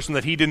of a person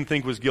that he didn't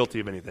think was guilty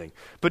of anything.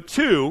 But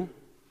two,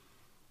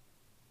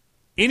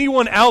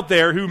 anyone out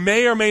there who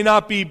may or may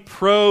not be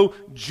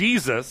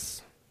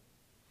pro-Jesus,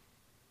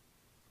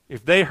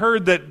 if they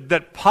heard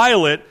that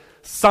Pilate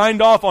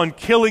signed off on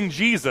killing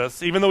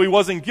Jesus, even though he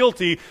wasn't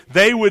guilty,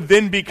 they would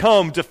then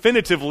become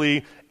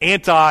definitively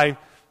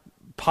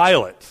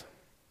anti-Pilate.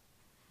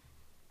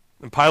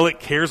 And Pilate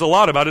cares a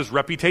lot about his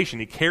reputation.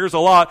 He cares a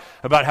lot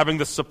about having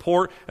the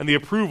support and the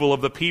approval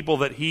of the people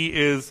that he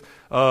is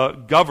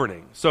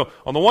governing. So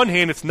on the one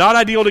hand, it's not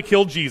ideal to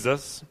kill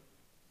Jesus,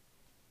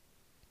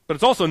 but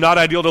it's also not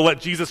ideal to let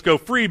Jesus go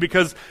free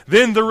because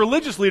then the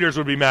religious leaders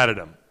would be mad at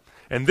him.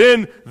 And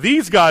then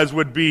these guys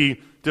would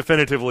be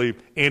definitively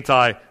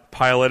anti-Pilate.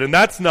 Pilate. And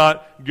that's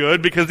not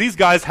good because these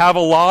guys have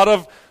a lot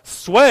of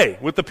sway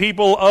with the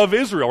people of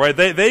Israel, right?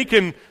 They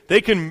can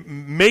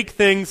make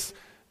things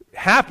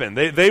happen.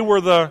 They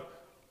were the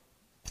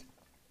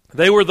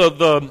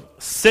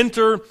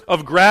center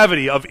of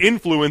gravity, of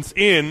influence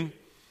in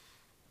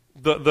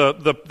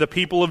the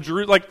people of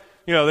Jerusalem. Like,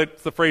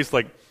 that's the phrase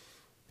like,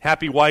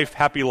 happy wife,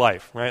 happy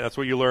life, right? That's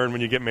what you learn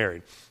when you get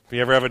married. If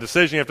you ever have a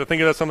decision, you have to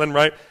think about something,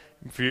 right?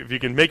 If you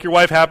can make your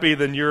wife happy,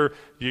 then things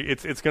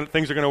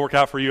are going to work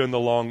out for you in the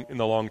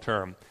long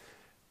term.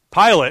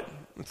 Pilate,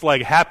 it's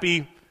like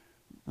happy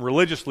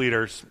religious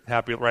leaders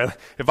happy, right?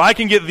 If I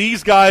can get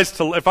these guys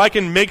if I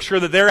can make sure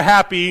that they're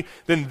happy,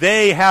 then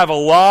they have a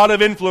lot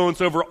of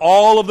influence over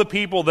all of the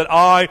people that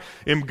I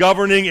am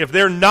governing. If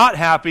they're not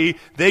happy,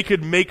 they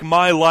could make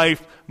my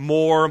life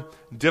more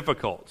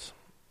difficult.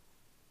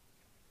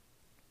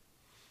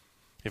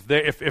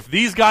 If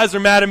these guys are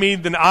mad at me,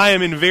 then I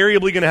am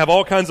invariably going to have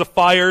all kinds of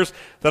fires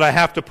that I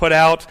have to put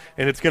out,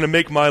 and it's going to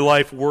make my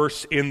life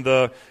worse in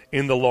the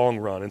long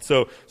run. And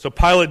so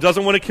Pilate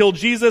doesn't want to kill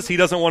Jesus. He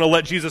doesn't want to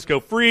let Jesus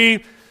go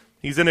free.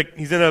 He's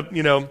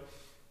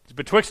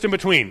betwixt and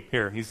between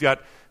here.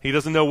 He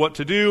doesn't know what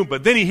to do,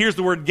 but then he hears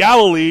the word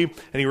Galilee,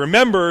 and he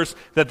remembers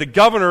that the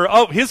governor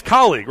of his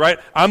colleague, right?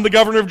 I'm the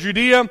governor of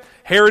Judea.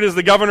 Herod is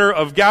the governor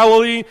of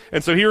Galilee,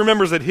 and so he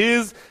remembers that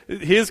his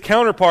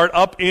counterpart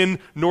up in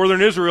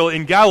northern Israel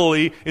in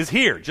Galilee is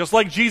here. Just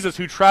like Jesus,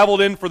 who traveled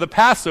in for the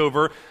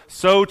Passover,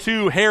 so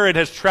too Herod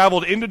has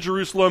traveled into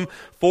Jerusalem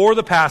for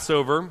the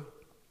Passover.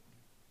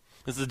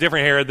 This is a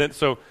different Herod.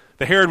 So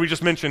the Herod we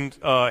just mentioned,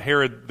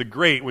 Herod the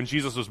Great, when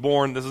Jesus was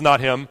born, this is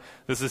not him.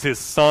 This is his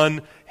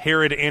son,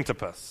 Herod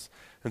Antipas.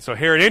 And so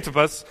Herod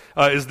Antipas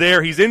is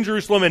there. He's in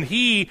Jerusalem, and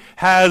he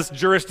has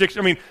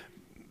jurisdiction.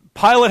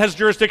 Pilate has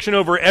jurisdiction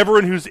over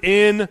everyone who's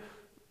in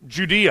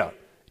Judea.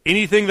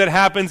 Anything that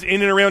happens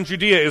in and around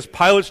Judea is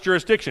Pilate's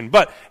jurisdiction.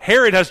 But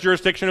Herod has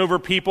jurisdiction over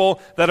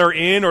people that are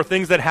in or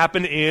things that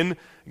happen in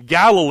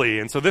Galilee.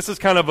 And so this is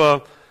kind of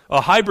a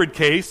hybrid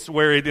case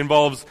where it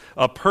involves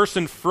a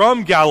person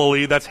from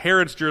Galilee, that's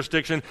Herod's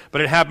jurisdiction,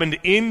 but it happened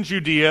in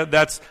Judea,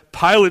 that's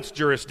Pilate's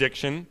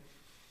jurisdiction.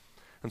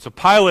 And so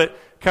Pilate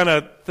kind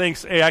of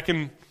thinks, hey, I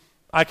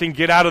can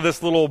get out of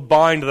this little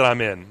bind that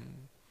I'm in.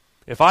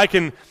 If I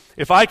can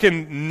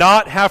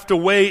not have to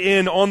weigh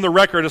in on the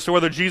record as to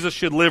whether Jesus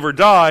should live or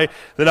die,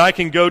 then I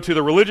can go to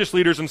the religious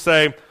leaders and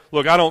say,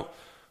 look, I don't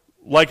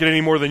like it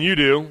any more than you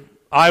do.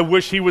 I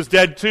wish he was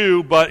dead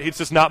too, but it's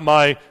just not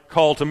my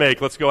call to make.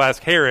 Let's go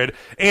ask Herod.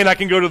 And I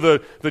can go to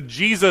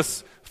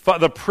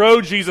the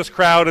pro-Jesus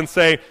crowd and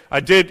say, I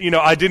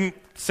didn't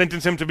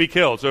sentence him to be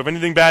killed. So if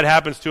anything bad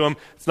happens to him,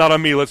 it's not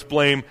on me. Let's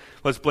blame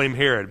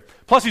Herod.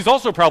 Plus, he's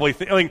also probably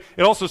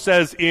it also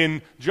says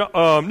in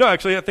I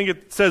think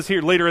it says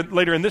here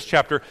later in this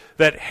chapter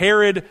that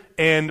Herod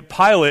and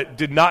Pilate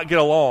did not get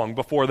along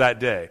before that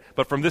day.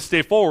 But from this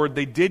day forward,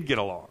 they did get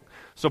along.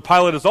 So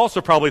Pilate is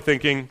also probably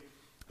thinking,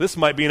 this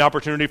might be an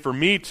opportunity for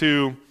me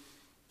to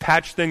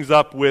patch things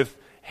up with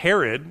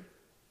Herod.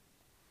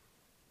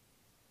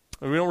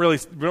 We don't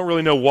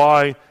really know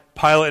why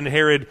Pilate and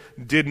Herod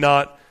did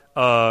not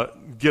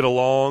get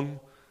along,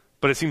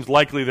 but it seems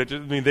likely that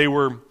they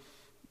were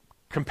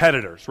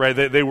competitors, right?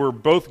 They were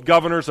both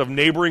governors of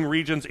neighboring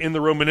regions in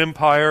the Roman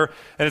Empire,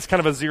 and it's kind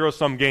of a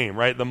zero-sum game,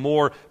 right? The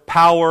more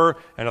power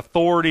and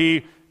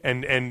authority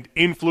and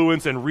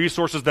influence and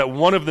resources that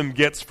one of them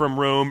gets from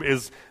Rome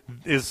is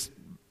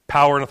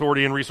power and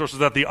authority and resources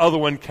that the other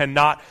one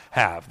cannot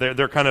have.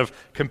 They're kind of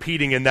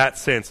competing in that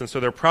sense, and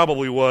so there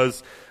probably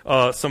was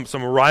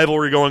some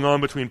rivalry going on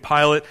between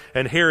Pilate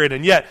and Herod,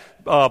 and yet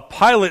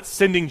Pilate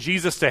sending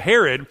Jesus to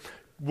Herod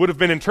could have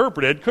been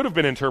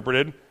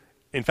interpreted,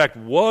 in fact,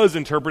 was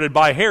interpreted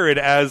by Herod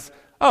as,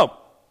 oh,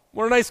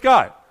 what a nice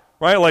guy,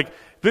 right? Like,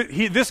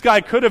 this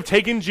guy could have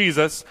taken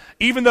Jesus,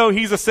 even though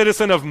he's a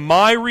citizen of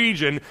my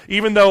region,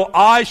 even though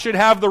I should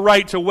have the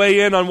right to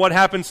weigh in on what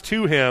happens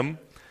to him.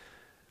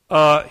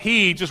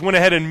 He just went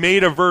ahead and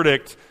made a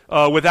verdict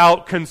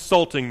without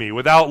consulting me,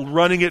 without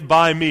running it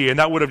by me, and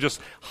that would have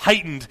just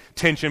heightened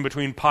tension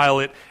between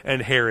Pilate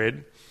and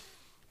Herod.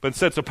 But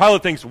instead, so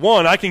Pilate thinks,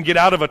 one, I can get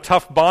out of a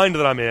tough bind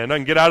that I'm in. I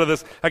can get out of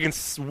this, I can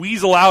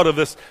weasel out of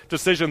this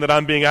decision that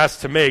I'm being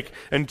asked to make.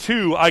 And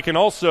two, I can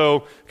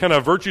also kind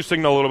of virtue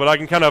signal a little bit. I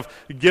can kind of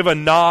give a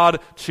nod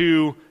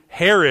to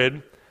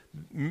Herod.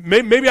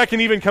 Maybe I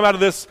can even come out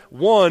of this,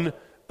 one,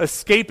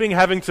 escaping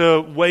having to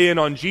weigh in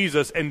on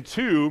Jesus, and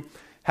two,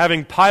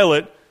 having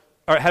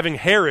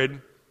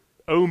Herod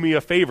owe me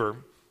a favor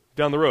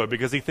down the road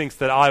because he thinks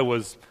that I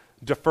was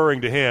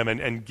deferring to him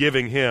and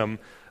giving him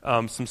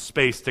some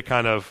space to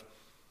kind of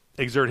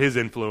exert his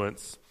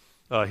influence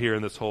here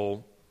in this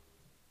whole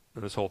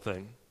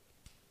thing.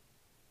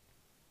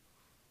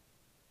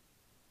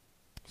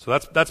 So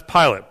that's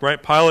Pilate,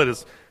 right? Pilate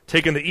is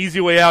taking the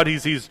easy way out.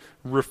 He's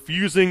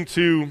refusing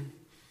to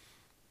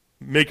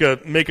make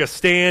a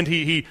stand.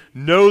 He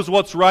knows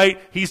what's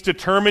right. He's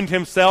determined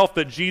himself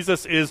that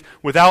Jesus is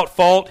without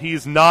fault.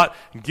 He's not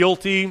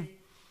guilty.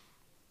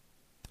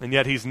 And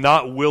yet he's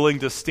not willing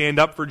to stand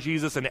up for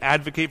Jesus and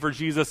advocate for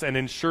Jesus and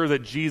ensure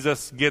that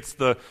Jesus gets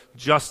the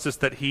justice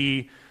that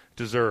he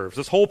deserves.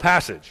 This whole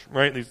passage,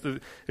 right,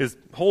 this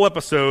whole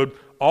episode,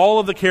 all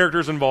of the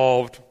characters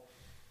involved,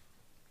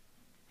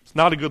 it's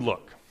not a good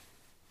look.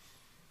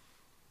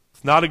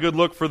 It's not a good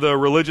look for the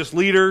religious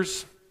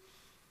leaders.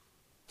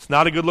 It's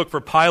not a good look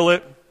for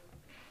Pilate.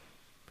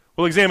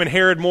 We'll examine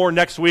Herod more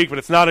next week, but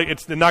it's not going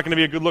to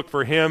be a good look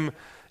for him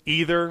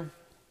either.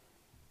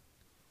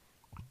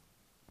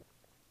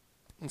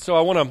 And so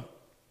I want to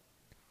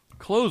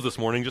close this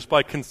morning just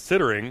by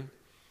considering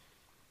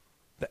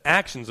the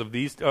actions of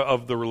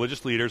the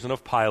religious leaders and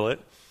of Pilate,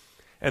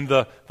 and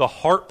the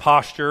heart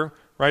posture,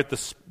 right?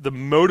 The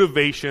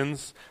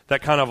motivations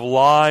that kind of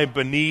lie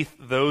beneath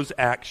those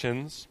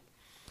actions,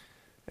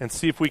 and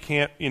see if we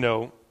can't,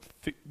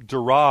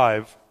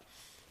 derive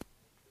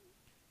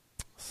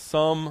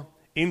some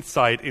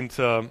insight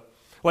into,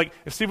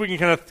 see if we can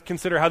kind of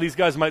consider how these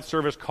guys might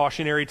serve as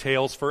cautionary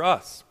tales for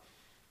us.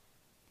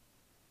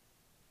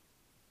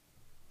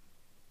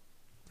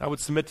 I would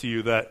submit to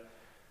you that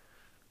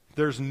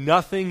there's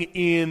nothing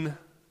in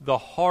the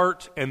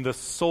heart and the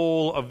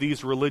soul of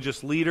these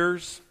religious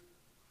leaders.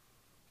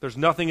 There's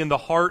nothing in the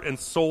heart and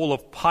soul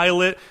of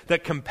Pilate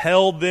that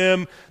compelled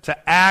them to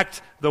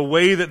act the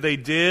way that they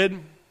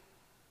did.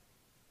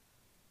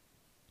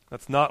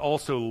 That's not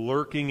also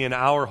lurking in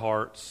our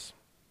hearts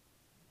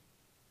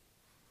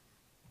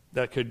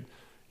that could,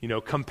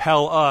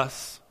 compel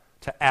us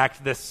to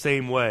act this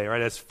same way,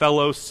 right? As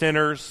fellow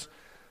sinners,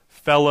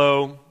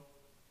 fellow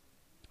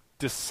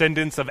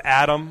descendants of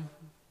Adam.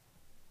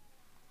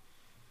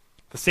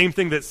 The same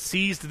thing that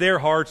seized their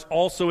hearts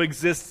also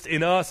exists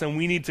in us, and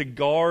we need to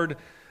guard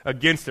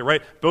against it,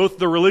 right? Both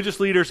the religious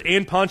leaders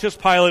and Pontius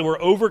Pilate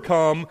were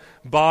overcome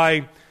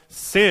by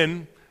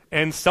sin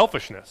and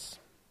selfishness,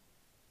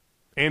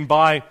 and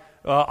by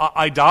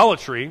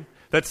idolatry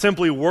that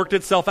simply worked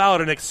itself out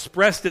and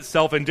expressed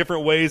itself in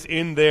different ways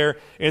in their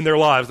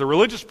lives. The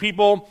religious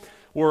people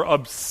were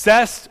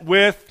obsessed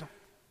with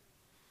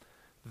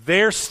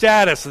their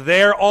status,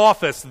 their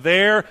office,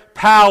 their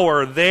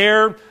power,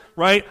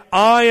 right?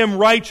 I am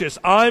righteous.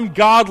 I'm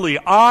godly.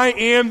 I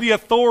am the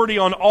authority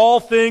on all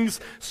things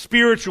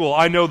spiritual.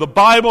 I know the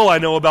Bible. I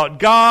know about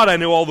God. I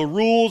know all the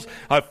rules.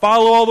 I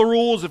follow all the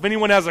rules. If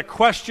anyone has a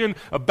question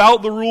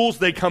about the rules,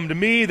 they come to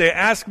me. They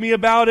ask me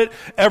about it.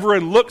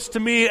 Everyone looks to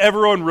me.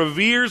 Everyone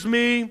reveres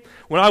me.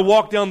 When I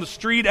walk down the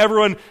street,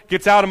 everyone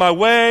gets out of my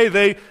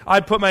way. I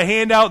put my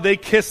hand out. They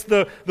kiss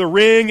the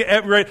ring.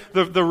 Right?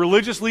 The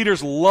religious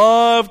leaders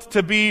loved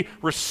to be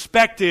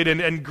respected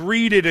and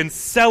greeted and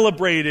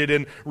celebrated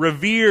and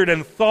revered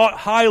and thought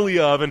highly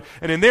of. And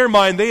in their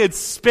mind, they had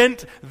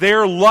spent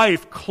their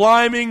life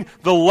climbing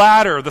the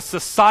ladder, the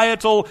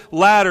societal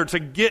ladder, to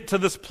get to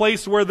this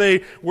place where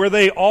they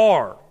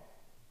are.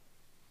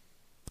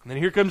 And then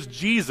here comes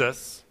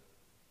Jesus,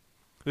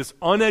 this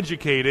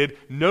uneducated,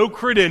 no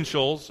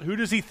credentials. Who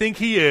does he think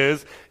he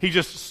is? He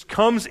just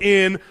comes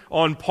in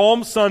on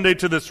Palm Sunday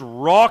to this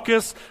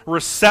raucous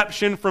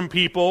reception from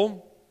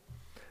people,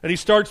 and he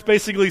starts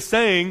basically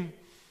saying,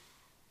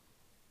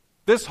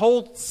 this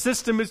whole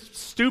system is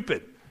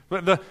stupid.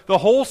 The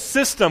whole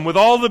system, with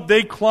all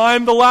they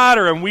climb the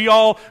ladder, and we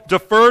all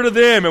defer to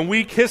them, and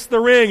we kiss the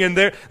ring,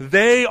 and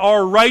they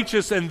are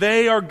righteous, and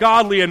they are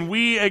godly, and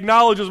we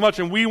acknowledge as much,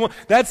 and we want.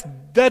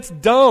 That's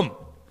dumb.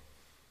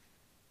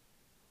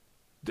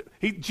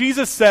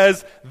 Jesus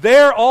says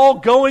they're all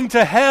going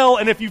to hell,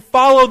 and if you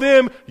follow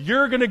them,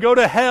 you're going to go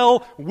to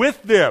hell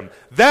with them.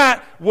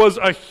 That was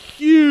a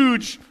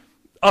huge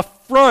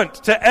affront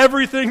to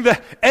everything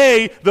that,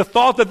 the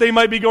thought that they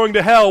might be going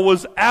to hell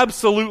was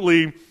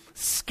absolutely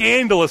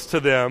scandalous to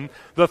them.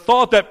 The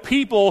thought that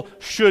people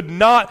should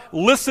not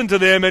listen to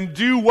them and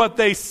do what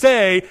they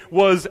say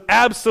was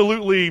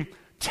absolutely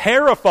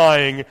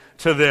terrifying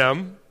to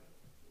them.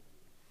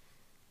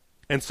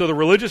 And so the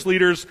religious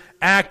leaders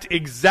act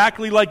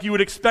exactly like you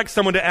would expect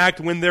someone to act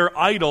when their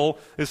idol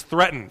is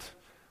threatened,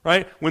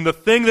 right? When the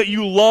thing that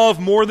you love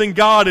more than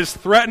God is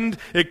threatened,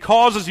 it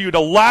causes you to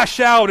lash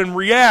out and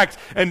react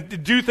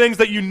and do things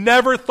that you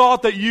never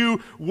thought that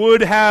you would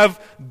have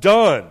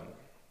done.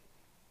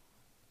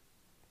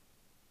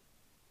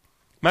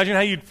 Imagine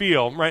how you'd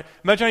feel, right?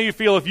 Imagine how you'd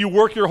feel if you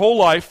work your whole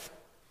life,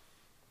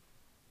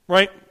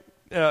 right?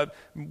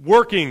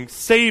 Working,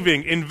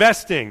 saving,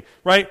 investing,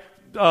 right?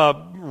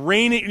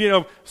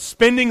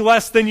 Spending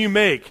less than you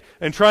make,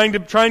 and trying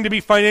to be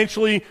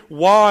financially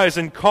wise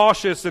and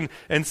cautious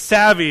and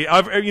savvy.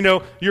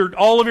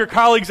 All of your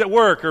colleagues at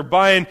work are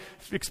buying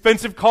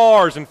expensive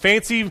cars and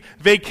fancy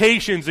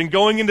vacations and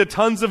going into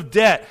tons of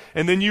debt,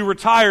 and then you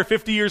retire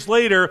 50 years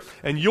later,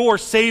 and your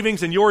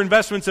savings and your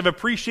investments have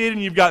appreciated,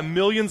 and you've got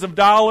millions of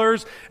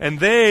dollars,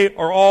 and they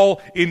are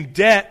all in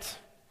debt.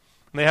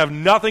 And they have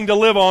nothing to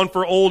live on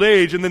for old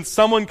age, and then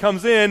someone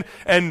comes in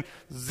and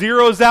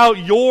zeroes out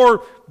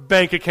your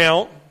bank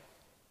account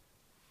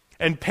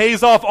and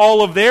pays off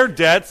all of their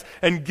debts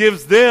and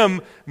gives them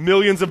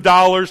millions of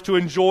dollars to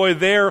enjoy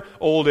their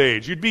old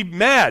age. You'd be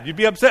mad. You'd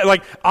be upset.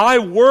 Like, I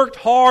worked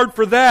hard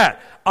for that.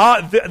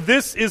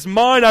 This is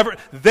mine.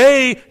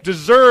 They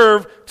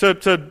deserve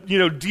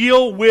to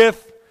deal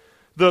with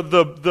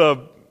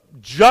the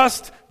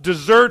just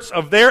deserts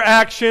of their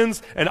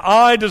actions, and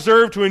I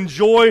deserve to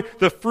enjoy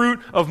the fruit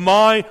of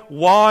my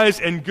wise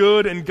and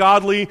good and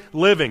godly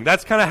living.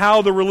 That's kind of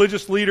how the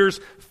religious leaders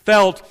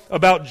felt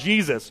about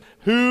Jesus.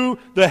 Who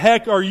the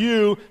heck are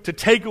you to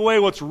take away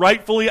what's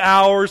rightfully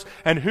ours,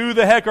 and who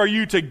the heck are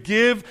you to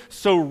give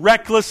so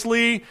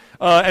recklessly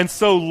and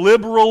so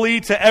liberally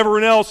to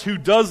everyone else who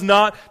does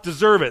not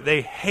deserve it?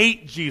 They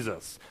hate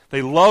Jesus.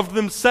 They loved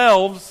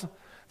themselves.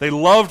 They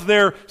loved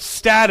their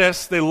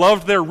status. They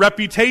loved their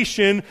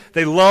reputation.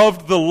 They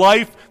loved the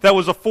life that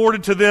was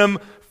afforded to them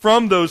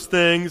from those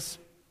things.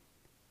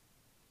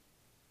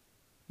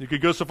 You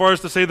could go so far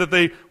as to say that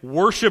they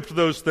worshiped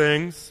those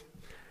things,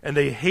 and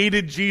they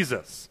hated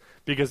Jesus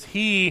because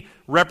he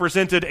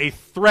represented a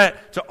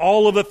threat to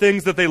all of the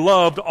things that they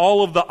loved,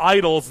 all of the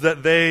idols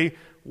that they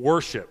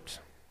worshiped.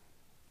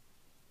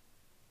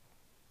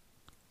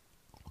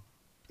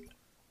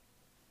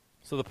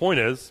 So the point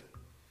is,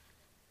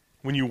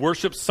 when you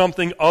worship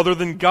something other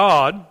than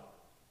God,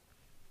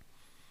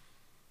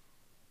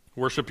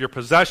 worship your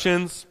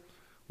possessions,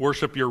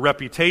 worship your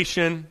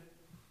reputation,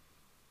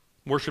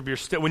 worship your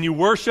when you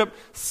worship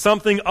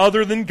something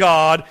other than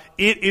God,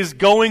 it is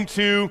going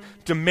to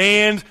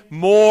demand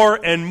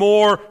more and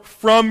more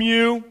from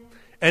you,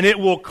 and it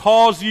will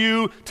cause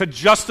you to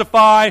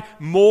justify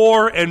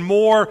more and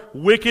more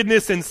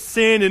wickedness and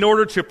sin in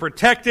order to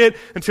protect it,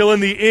 until in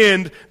the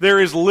end,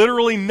 there is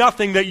literally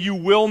nothing that you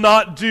will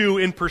not do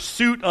in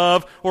pursuit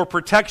of or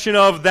protection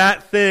of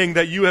that thing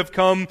that you have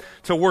come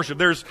to worship.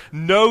 There's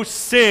no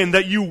sin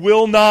that you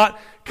will not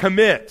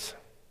commit.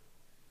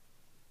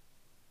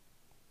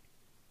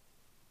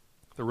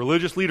 The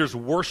religious leaders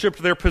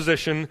worshipped their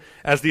position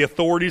as the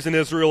authorities in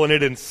Israel, and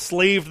it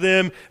enslaved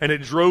them, and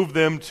it drove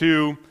them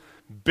to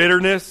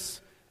bitterness,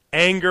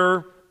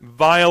 anger,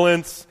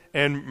 violence,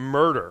 and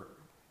murder.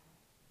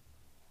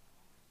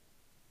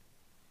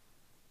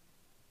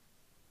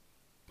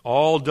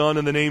 All done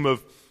in the name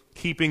of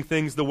keeping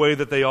things the way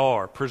that they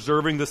are,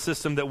 preserving the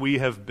system that we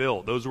have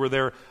built. Those were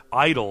their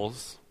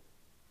idols.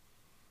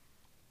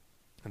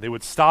 And they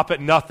would stop at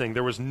nothing.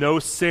 There was no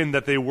sin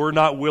that they were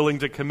not willing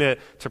to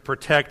commit to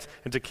protect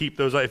and to keep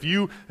those. If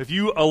you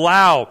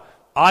allow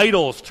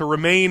idols to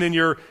remain in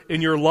your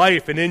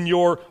life and in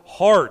your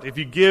heart, if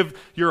you give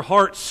your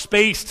heart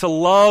space to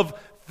love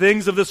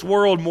things of this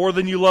world more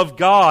than you love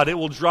God, it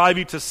will drive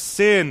you to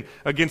sin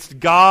against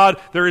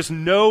God. There is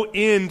no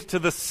end to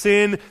the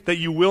sin that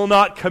you will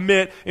not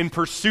commit in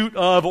pursuit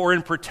of or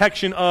in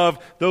protection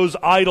of those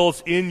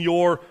idols in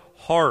your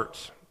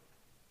heart.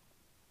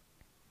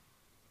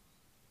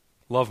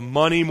 Love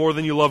money more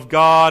than you love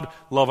God.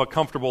 Love a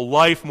comfortable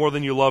life more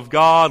than you love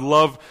God.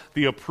 Love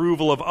the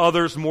approval of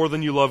others more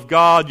than you love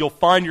God. You'll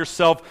find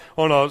yourself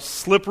on a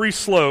slippery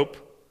slope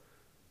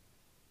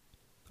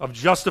of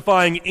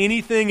justifying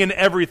anything and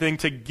everything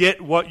to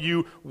get what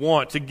you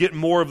want, to get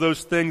more of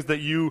those things that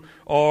you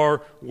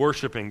are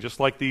worshiping, just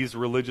like these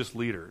religious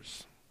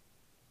leaders.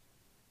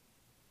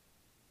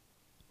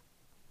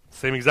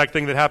 Same exact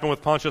thing that happened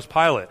with Pontius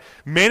Pilate.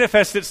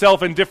 Manifests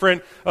itself in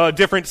different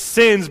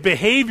sins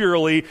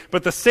behaviorally,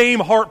 but the same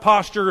heart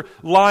posture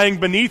lying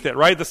beneath it,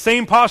 right? The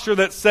same posture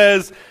that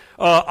says,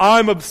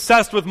 I'm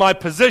obsessed with my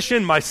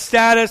position, my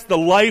status, the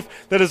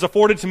life that is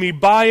afforded to me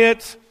by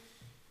it.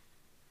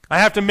 I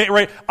have to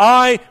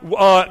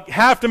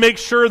make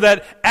sure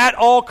that at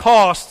all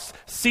costs,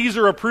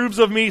 Caesar approves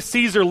of me,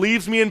 Caesar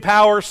leaves me in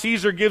power,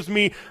 Caesar gives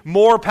me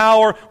more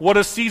power. What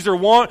does Caesar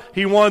want?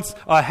 He wants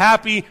a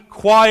happy,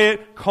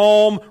 quiet,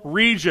 calm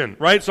region,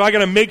 right? So I got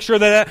to make sure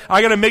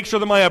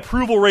that my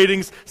approval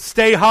ratings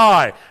stay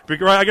high. I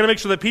got to make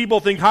sure that people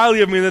think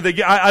highly of me.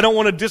 I don't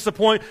want to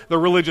disappoint the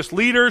religious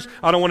leaders.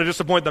 I don't want to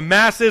disappoint the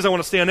masses. I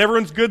want to stay on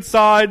everyone's good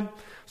side,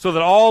 so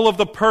that all of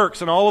the perks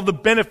and all of the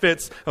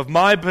benefits of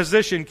my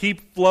position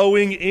keep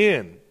flowing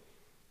in.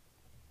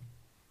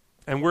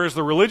 And whereas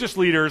the religious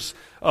leaders'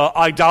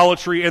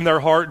 idolatry in their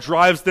heart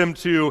drives them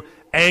to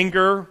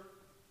anger,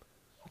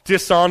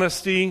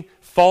 dishonesty,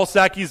 false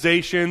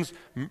accusations,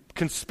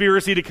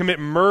 conspiracy to commit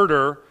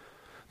murder,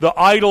 the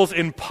idols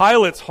in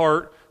Pilate's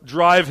heart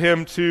drive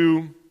him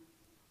to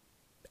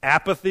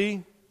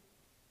apathy,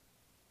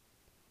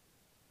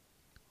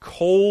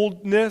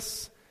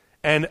 coldness,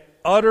 and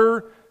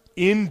utter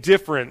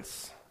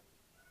indifference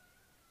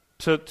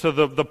to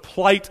the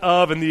plight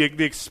of and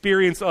the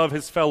experience of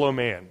his fellow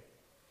man.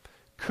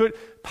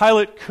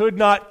 Pilate could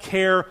not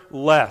care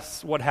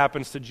less what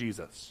happens to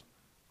Jesus.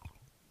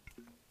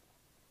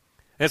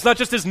 And it's not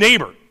just his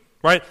neighbor,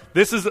 right?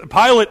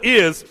 Pilate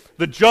is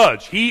the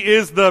judge. He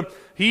is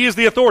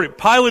the authority.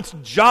 Pilate's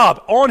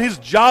job, on his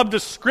job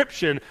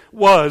description,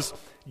 was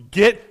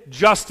get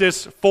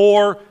justice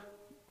for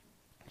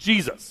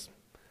Jesus.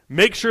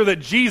 Make sure that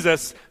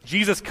Jesus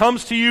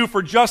comes to you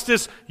for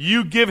justice.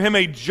 You give him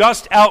a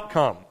just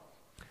outcome.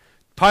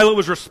 Pilate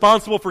was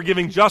responsible for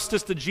giving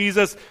justice to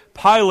Jesus.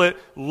 Pilate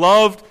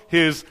loved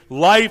his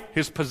life,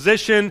 his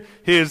position,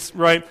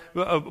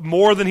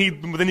 more than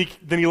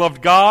he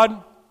loved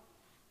God.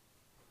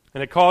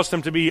 And it caused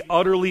him to be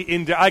utterly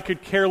I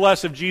could care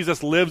less if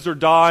Jesus lives or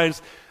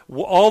dies.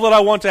 All that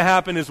I want to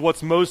happen is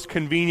what's most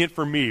convenient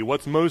for me,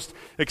 what's most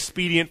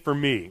expedient for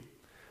me,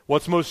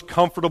 what's most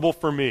comfortable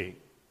for me.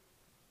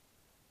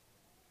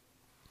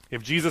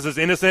 If Jesus is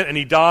innocent and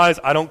he dies,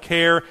 I don't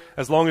care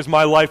as long as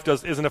my life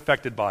isn't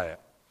affected by it.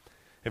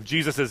 If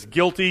Jesus is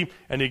guilty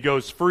and he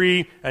goes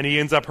free and he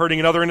ends up hurting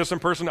another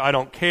innocent person, I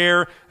don't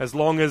care as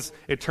long as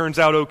it turns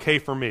out okay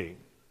for me.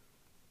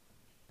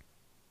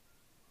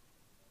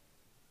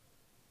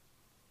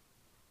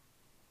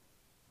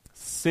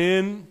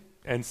 Sin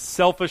and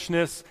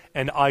selfishness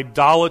and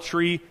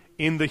idolatry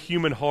in the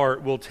human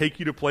heart will take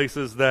you to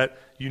places that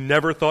you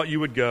never thought you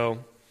would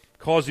go,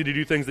 cause you to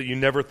do things that you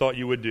never thought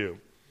you would do,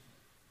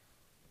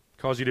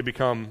 cause you to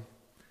become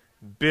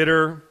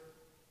bitter,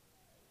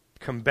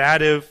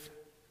 combative,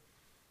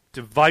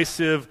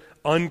 divisive,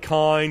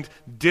 unkind,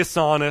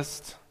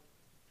 dishonest,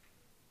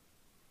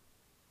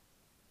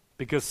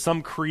 because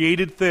some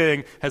created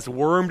thing has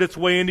wormed its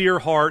way into your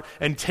heart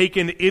and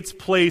taken its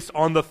place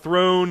on the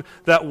throne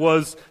that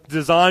was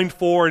designed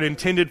for and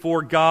intended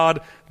for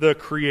God, the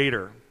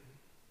Creator.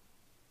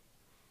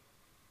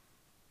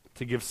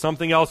 To give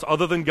something else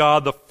other than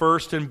God the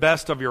first and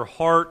best of your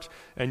heart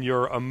and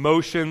your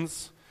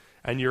emotions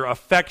and your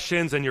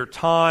affections and your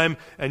time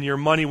and your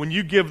money. When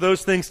you give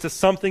those things to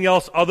something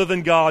else other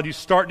than God, you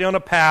start down a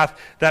path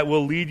that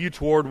will lead you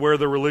toward where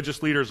the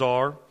religious leaders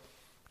are,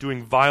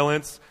 doing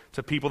violence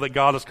to people that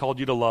God has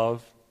called you to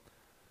love,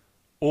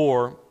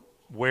 or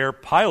where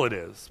Pilate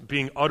is,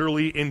 being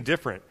utterly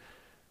indifferent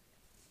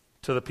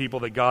to the people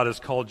that God has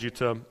called you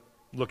to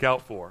look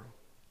out for.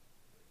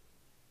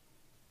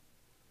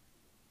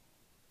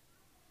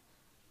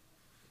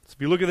 So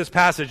if you look at this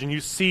passage and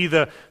you see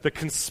the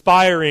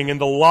conspiring and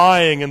the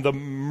lying and the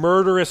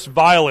murderous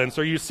violence,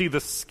 or you see the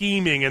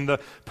scheming and the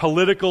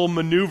political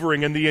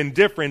maneuvering and the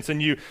indifference,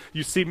 and you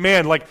see,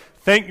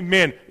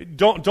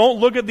 don't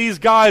look at these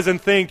guys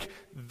and think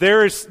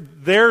there's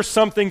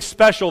something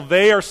special,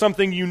 they are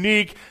something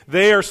unique,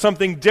 they are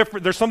something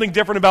different, there's something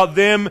different about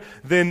them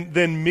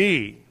than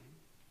me.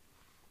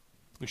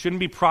 We shouldn't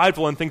be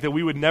prideful and think that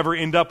we would never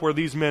end up where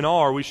these men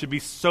are. We should be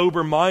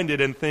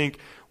sober-minded and think,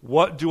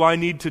 what do I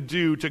need to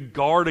do to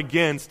guard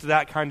against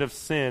that kind of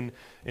sin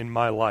in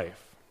my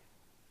life?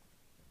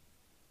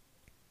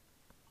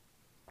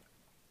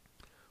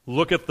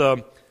 Look at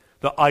the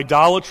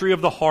idolatry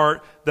of the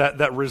heart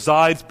that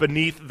resides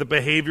beneath the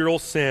behavioral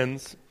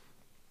sins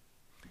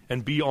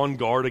and be on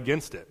guard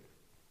against it.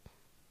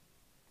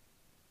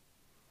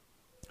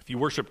 If you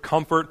worship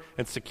comfort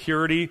and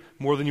security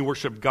more than you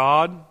worship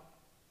God,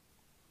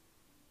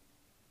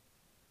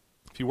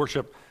 if you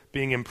worship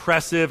being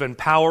impressive and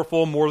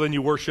powerful more than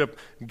you worship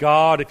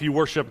God, if you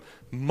worship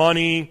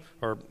money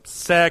or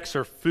sex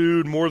or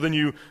food more than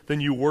you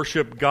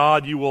worship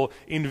God, you will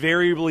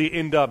invariably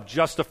end up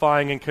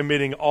justifying and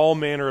committing all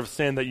manner of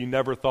sin that you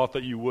never thought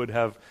that you would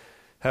have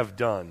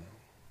done.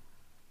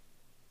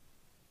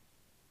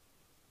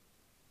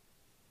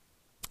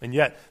 And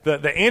yet,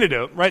 the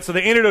antidote, right? So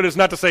the antidote is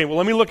not to say, well,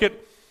 let me look at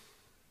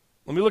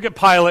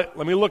Pilate,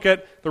 let me look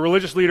at the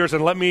religious leaders,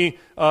 and let me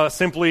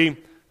simply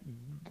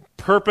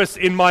purpose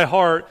in my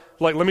heart,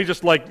 let me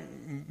just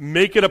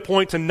make it a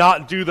point to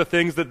not do the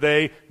things that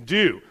they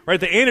do, right?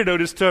 The antidote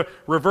is to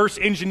reverse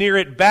engineer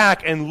it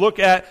back and look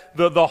at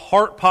the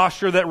heart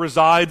posture that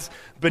resides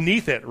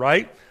beneath it,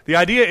 right? The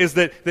idea is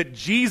that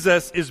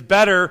Jesus is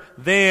better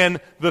than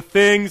the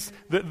things,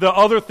 the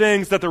other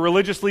things that the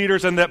religious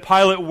leaders and that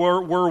Pilate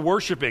were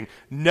worshiping.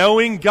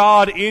 Knowing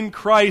God in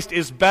Christ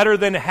is better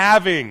than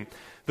having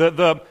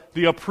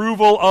the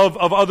approval of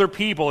other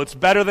people. It's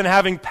better than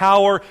having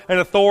power and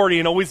authority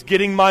and always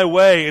getting my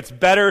way. It's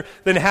better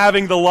than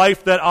having the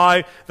life that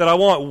I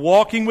want.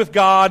 Walking with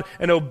God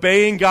and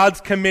obeying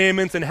God's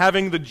commandments and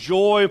having the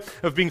joy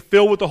of being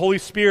filled with the Holy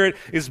Spirit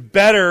is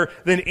better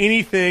than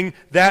anything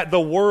that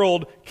the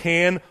world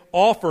can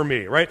offer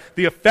me, right?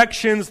 The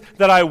affections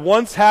that I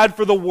once had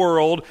for the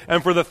world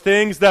and for the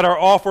things that are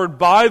offered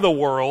by the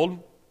world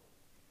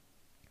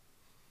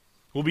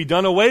will be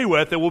done away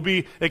with. It will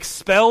be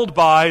expelled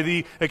by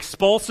the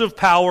expulsive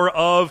power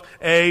of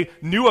a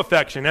new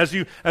affection. As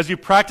you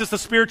practice the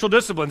spiritual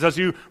disciplines, as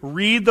you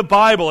read the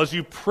Bible, as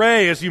you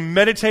pray, as you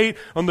meditate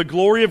on the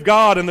glory of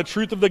God and the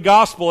truth of the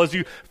gospel, as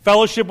you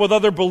fellowship with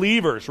other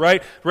believers,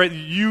 right?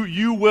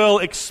 You will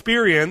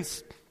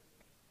experience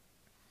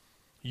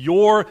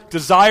your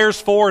desires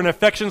for and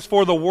affections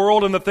for the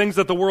world and the things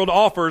that the world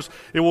offers.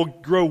 It will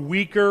grow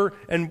weaker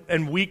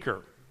and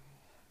weaker.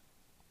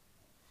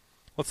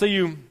 Let's say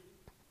you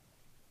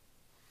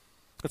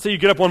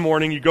get up one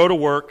morning, you go to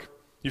work,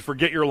 you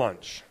forget your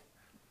lunch.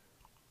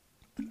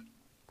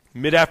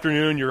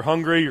 Mid-afternoon, you're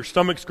hungry, your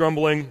stomach's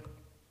grumbling.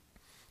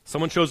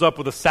 Someone shows up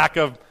with a sack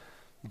of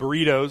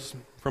burritos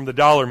from the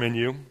dollar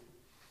menu.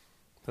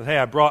 Says, hey,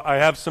 I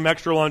have some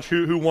extra lunch.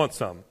 Who wants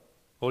some?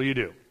 Well, you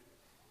do.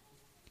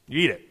 You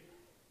eat it,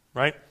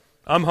 right?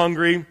 I'm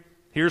hungry.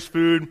 Here's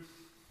food.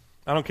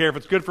 I don't care if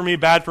it's good for me,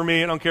 bad for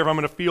me. I don't care if I'm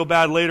going to feel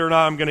bad later or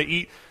not. I'm going to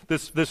eat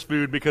this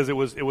food because it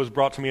was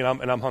brought to me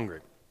and I'm hungry.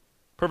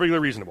 Perfectly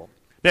reasonable.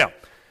 Now,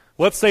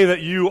 let's say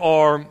that you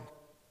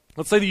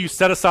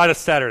set aside a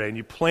Saturday and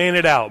you plan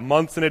it out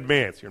months in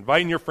advance. You're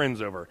inviting your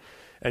friends over,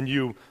 and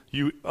you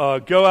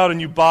go out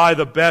and you buy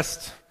the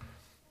best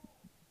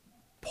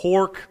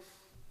pork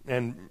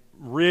and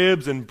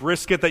ribs and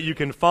brisket that you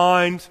can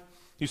find.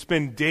 You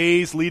spend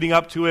days leading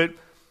up to it,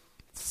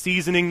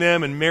 seasoning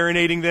them and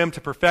marinating them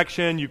to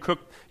perfection. You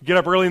get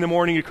up early in the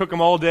morning, you cook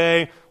them all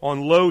day on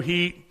low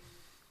heat.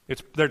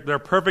 They're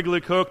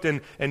perfectly cooked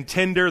and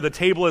tender. The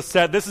table is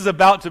set. This is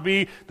about to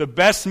be the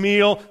best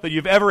meal that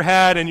you've ever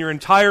had in your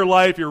entire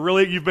life.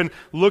 You've been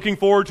looking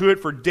forward to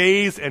it for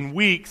days and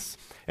weeks.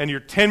 And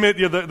your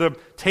 10-minute, the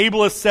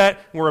table is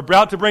set. We're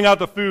about to bring out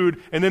the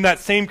food, and then that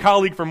same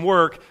colleague from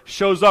work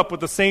shows up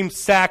with the same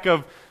sack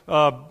of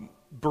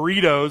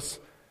burritos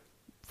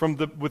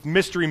with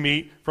mystery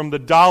meat from the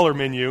dollar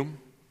menu,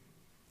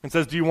 and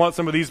says, "Do you want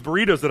some of these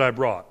burritos that I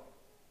brought?"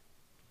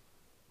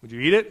 Would you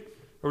eat it,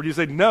 or would you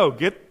say, "No,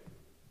 get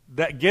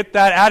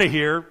that out of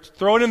here,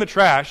 throw it in the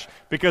trash,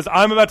 because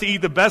I'm about to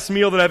eat the best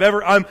meal that I've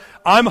ever,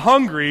 I'm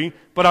hungry,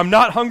 but I'm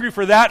not hungry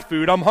for that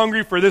food, I'm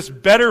hungry for this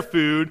better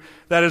food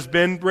that has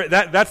been,"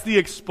 that's the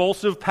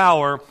expulsive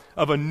power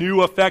of a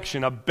new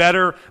affection, a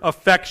better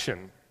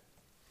affection.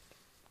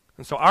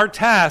 And so our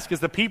task as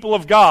the people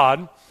of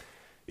God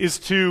is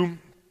to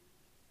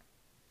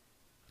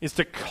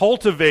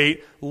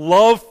cultivate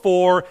love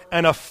for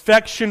and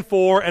affection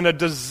for and a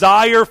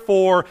desire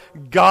for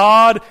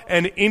God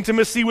and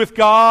intimacy with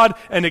God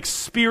and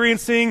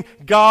experiencing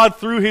God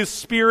through His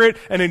Spirit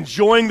and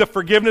enjoying the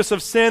forgiveness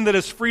of sin that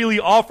is freely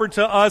offered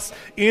to us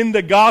in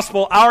the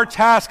gospel. Our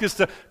task is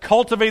to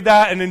cultivate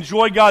that and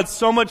enjoy God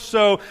so much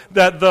so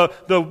that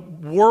the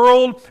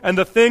world and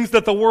the things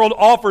that the world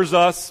offers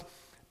us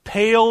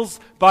pales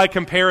by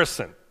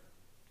comparison.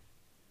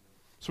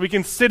 So we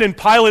can sit in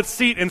Pilate's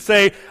seat and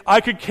say,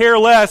 I could care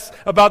less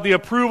about the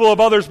approval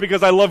of others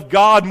because I love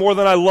God more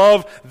than I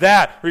love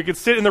that. Or you could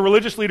sit in the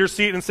religious leader's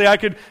seat and say, I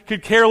could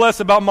care less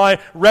about my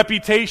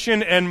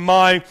reputation and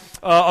my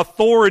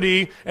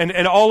authority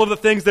and all of the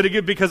things that I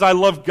give because I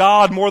love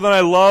God more than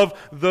I love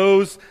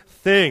those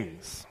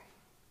things.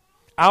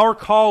 Our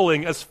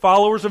calling as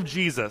followers of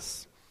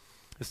Jesus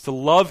is to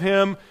love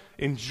Him,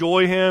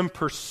 enjoy Him,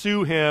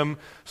 pursue Him,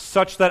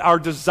 such that our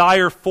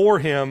desire for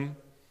Him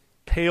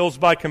pales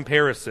by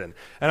comparison.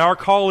 And our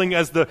calling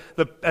as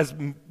as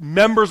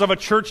members of a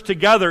church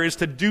together is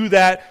to do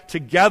that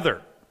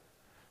together,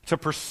 to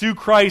pursue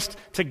Christ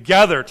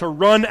together, to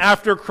run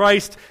after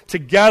Christ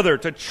together,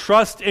 to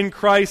trust in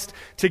Christ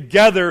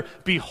together,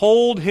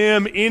 behold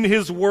Him in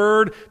His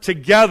Word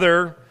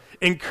together,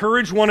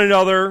 encourage one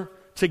another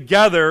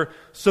together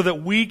so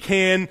that we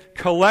can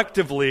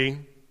collectively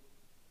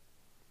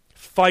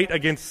fight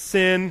against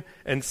sin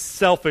and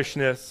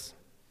selfishness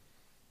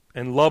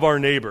and love our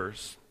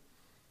neighbors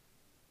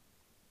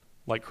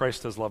like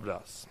Christ has loved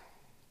us.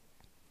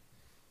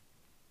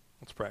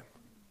 Let's pray.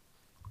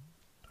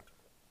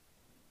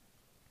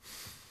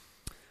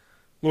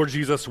 Lord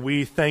Jesus,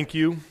 we thank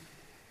you.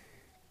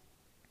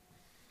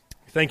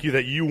 Thank you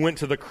that you went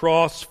to the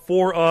cross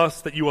for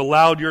us, that you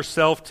allowed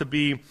yourself to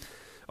be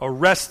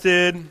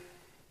arrested,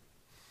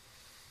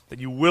 that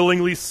you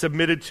willingly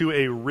submitted to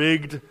a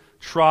rigged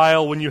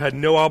trial when you had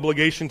no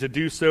obligation to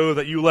do so,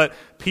 that you let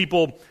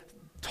people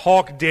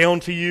talk down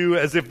to you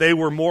as if they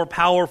were more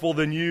powerful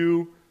than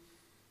you,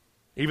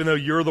 even though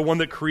you're the one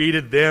that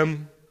created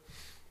them.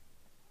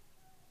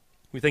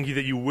 We thank you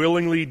that you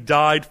willingly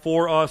died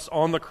for us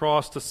on the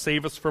cross to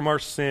save us from our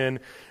sin,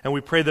 and we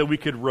pray that we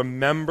could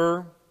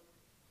remember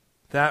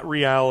that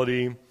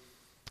reality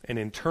and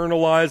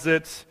internalize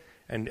it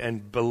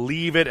and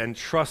believe it and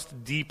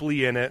trust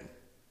deeply in it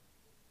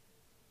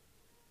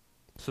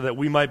so that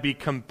we might be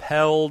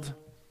compelled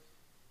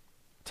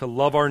to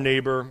love our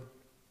neighbor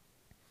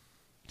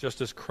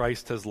just as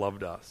Christ has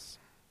loved us.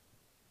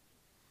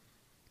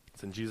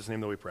 It's in Jesus' name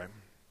that we pray.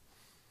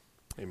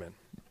 Amen.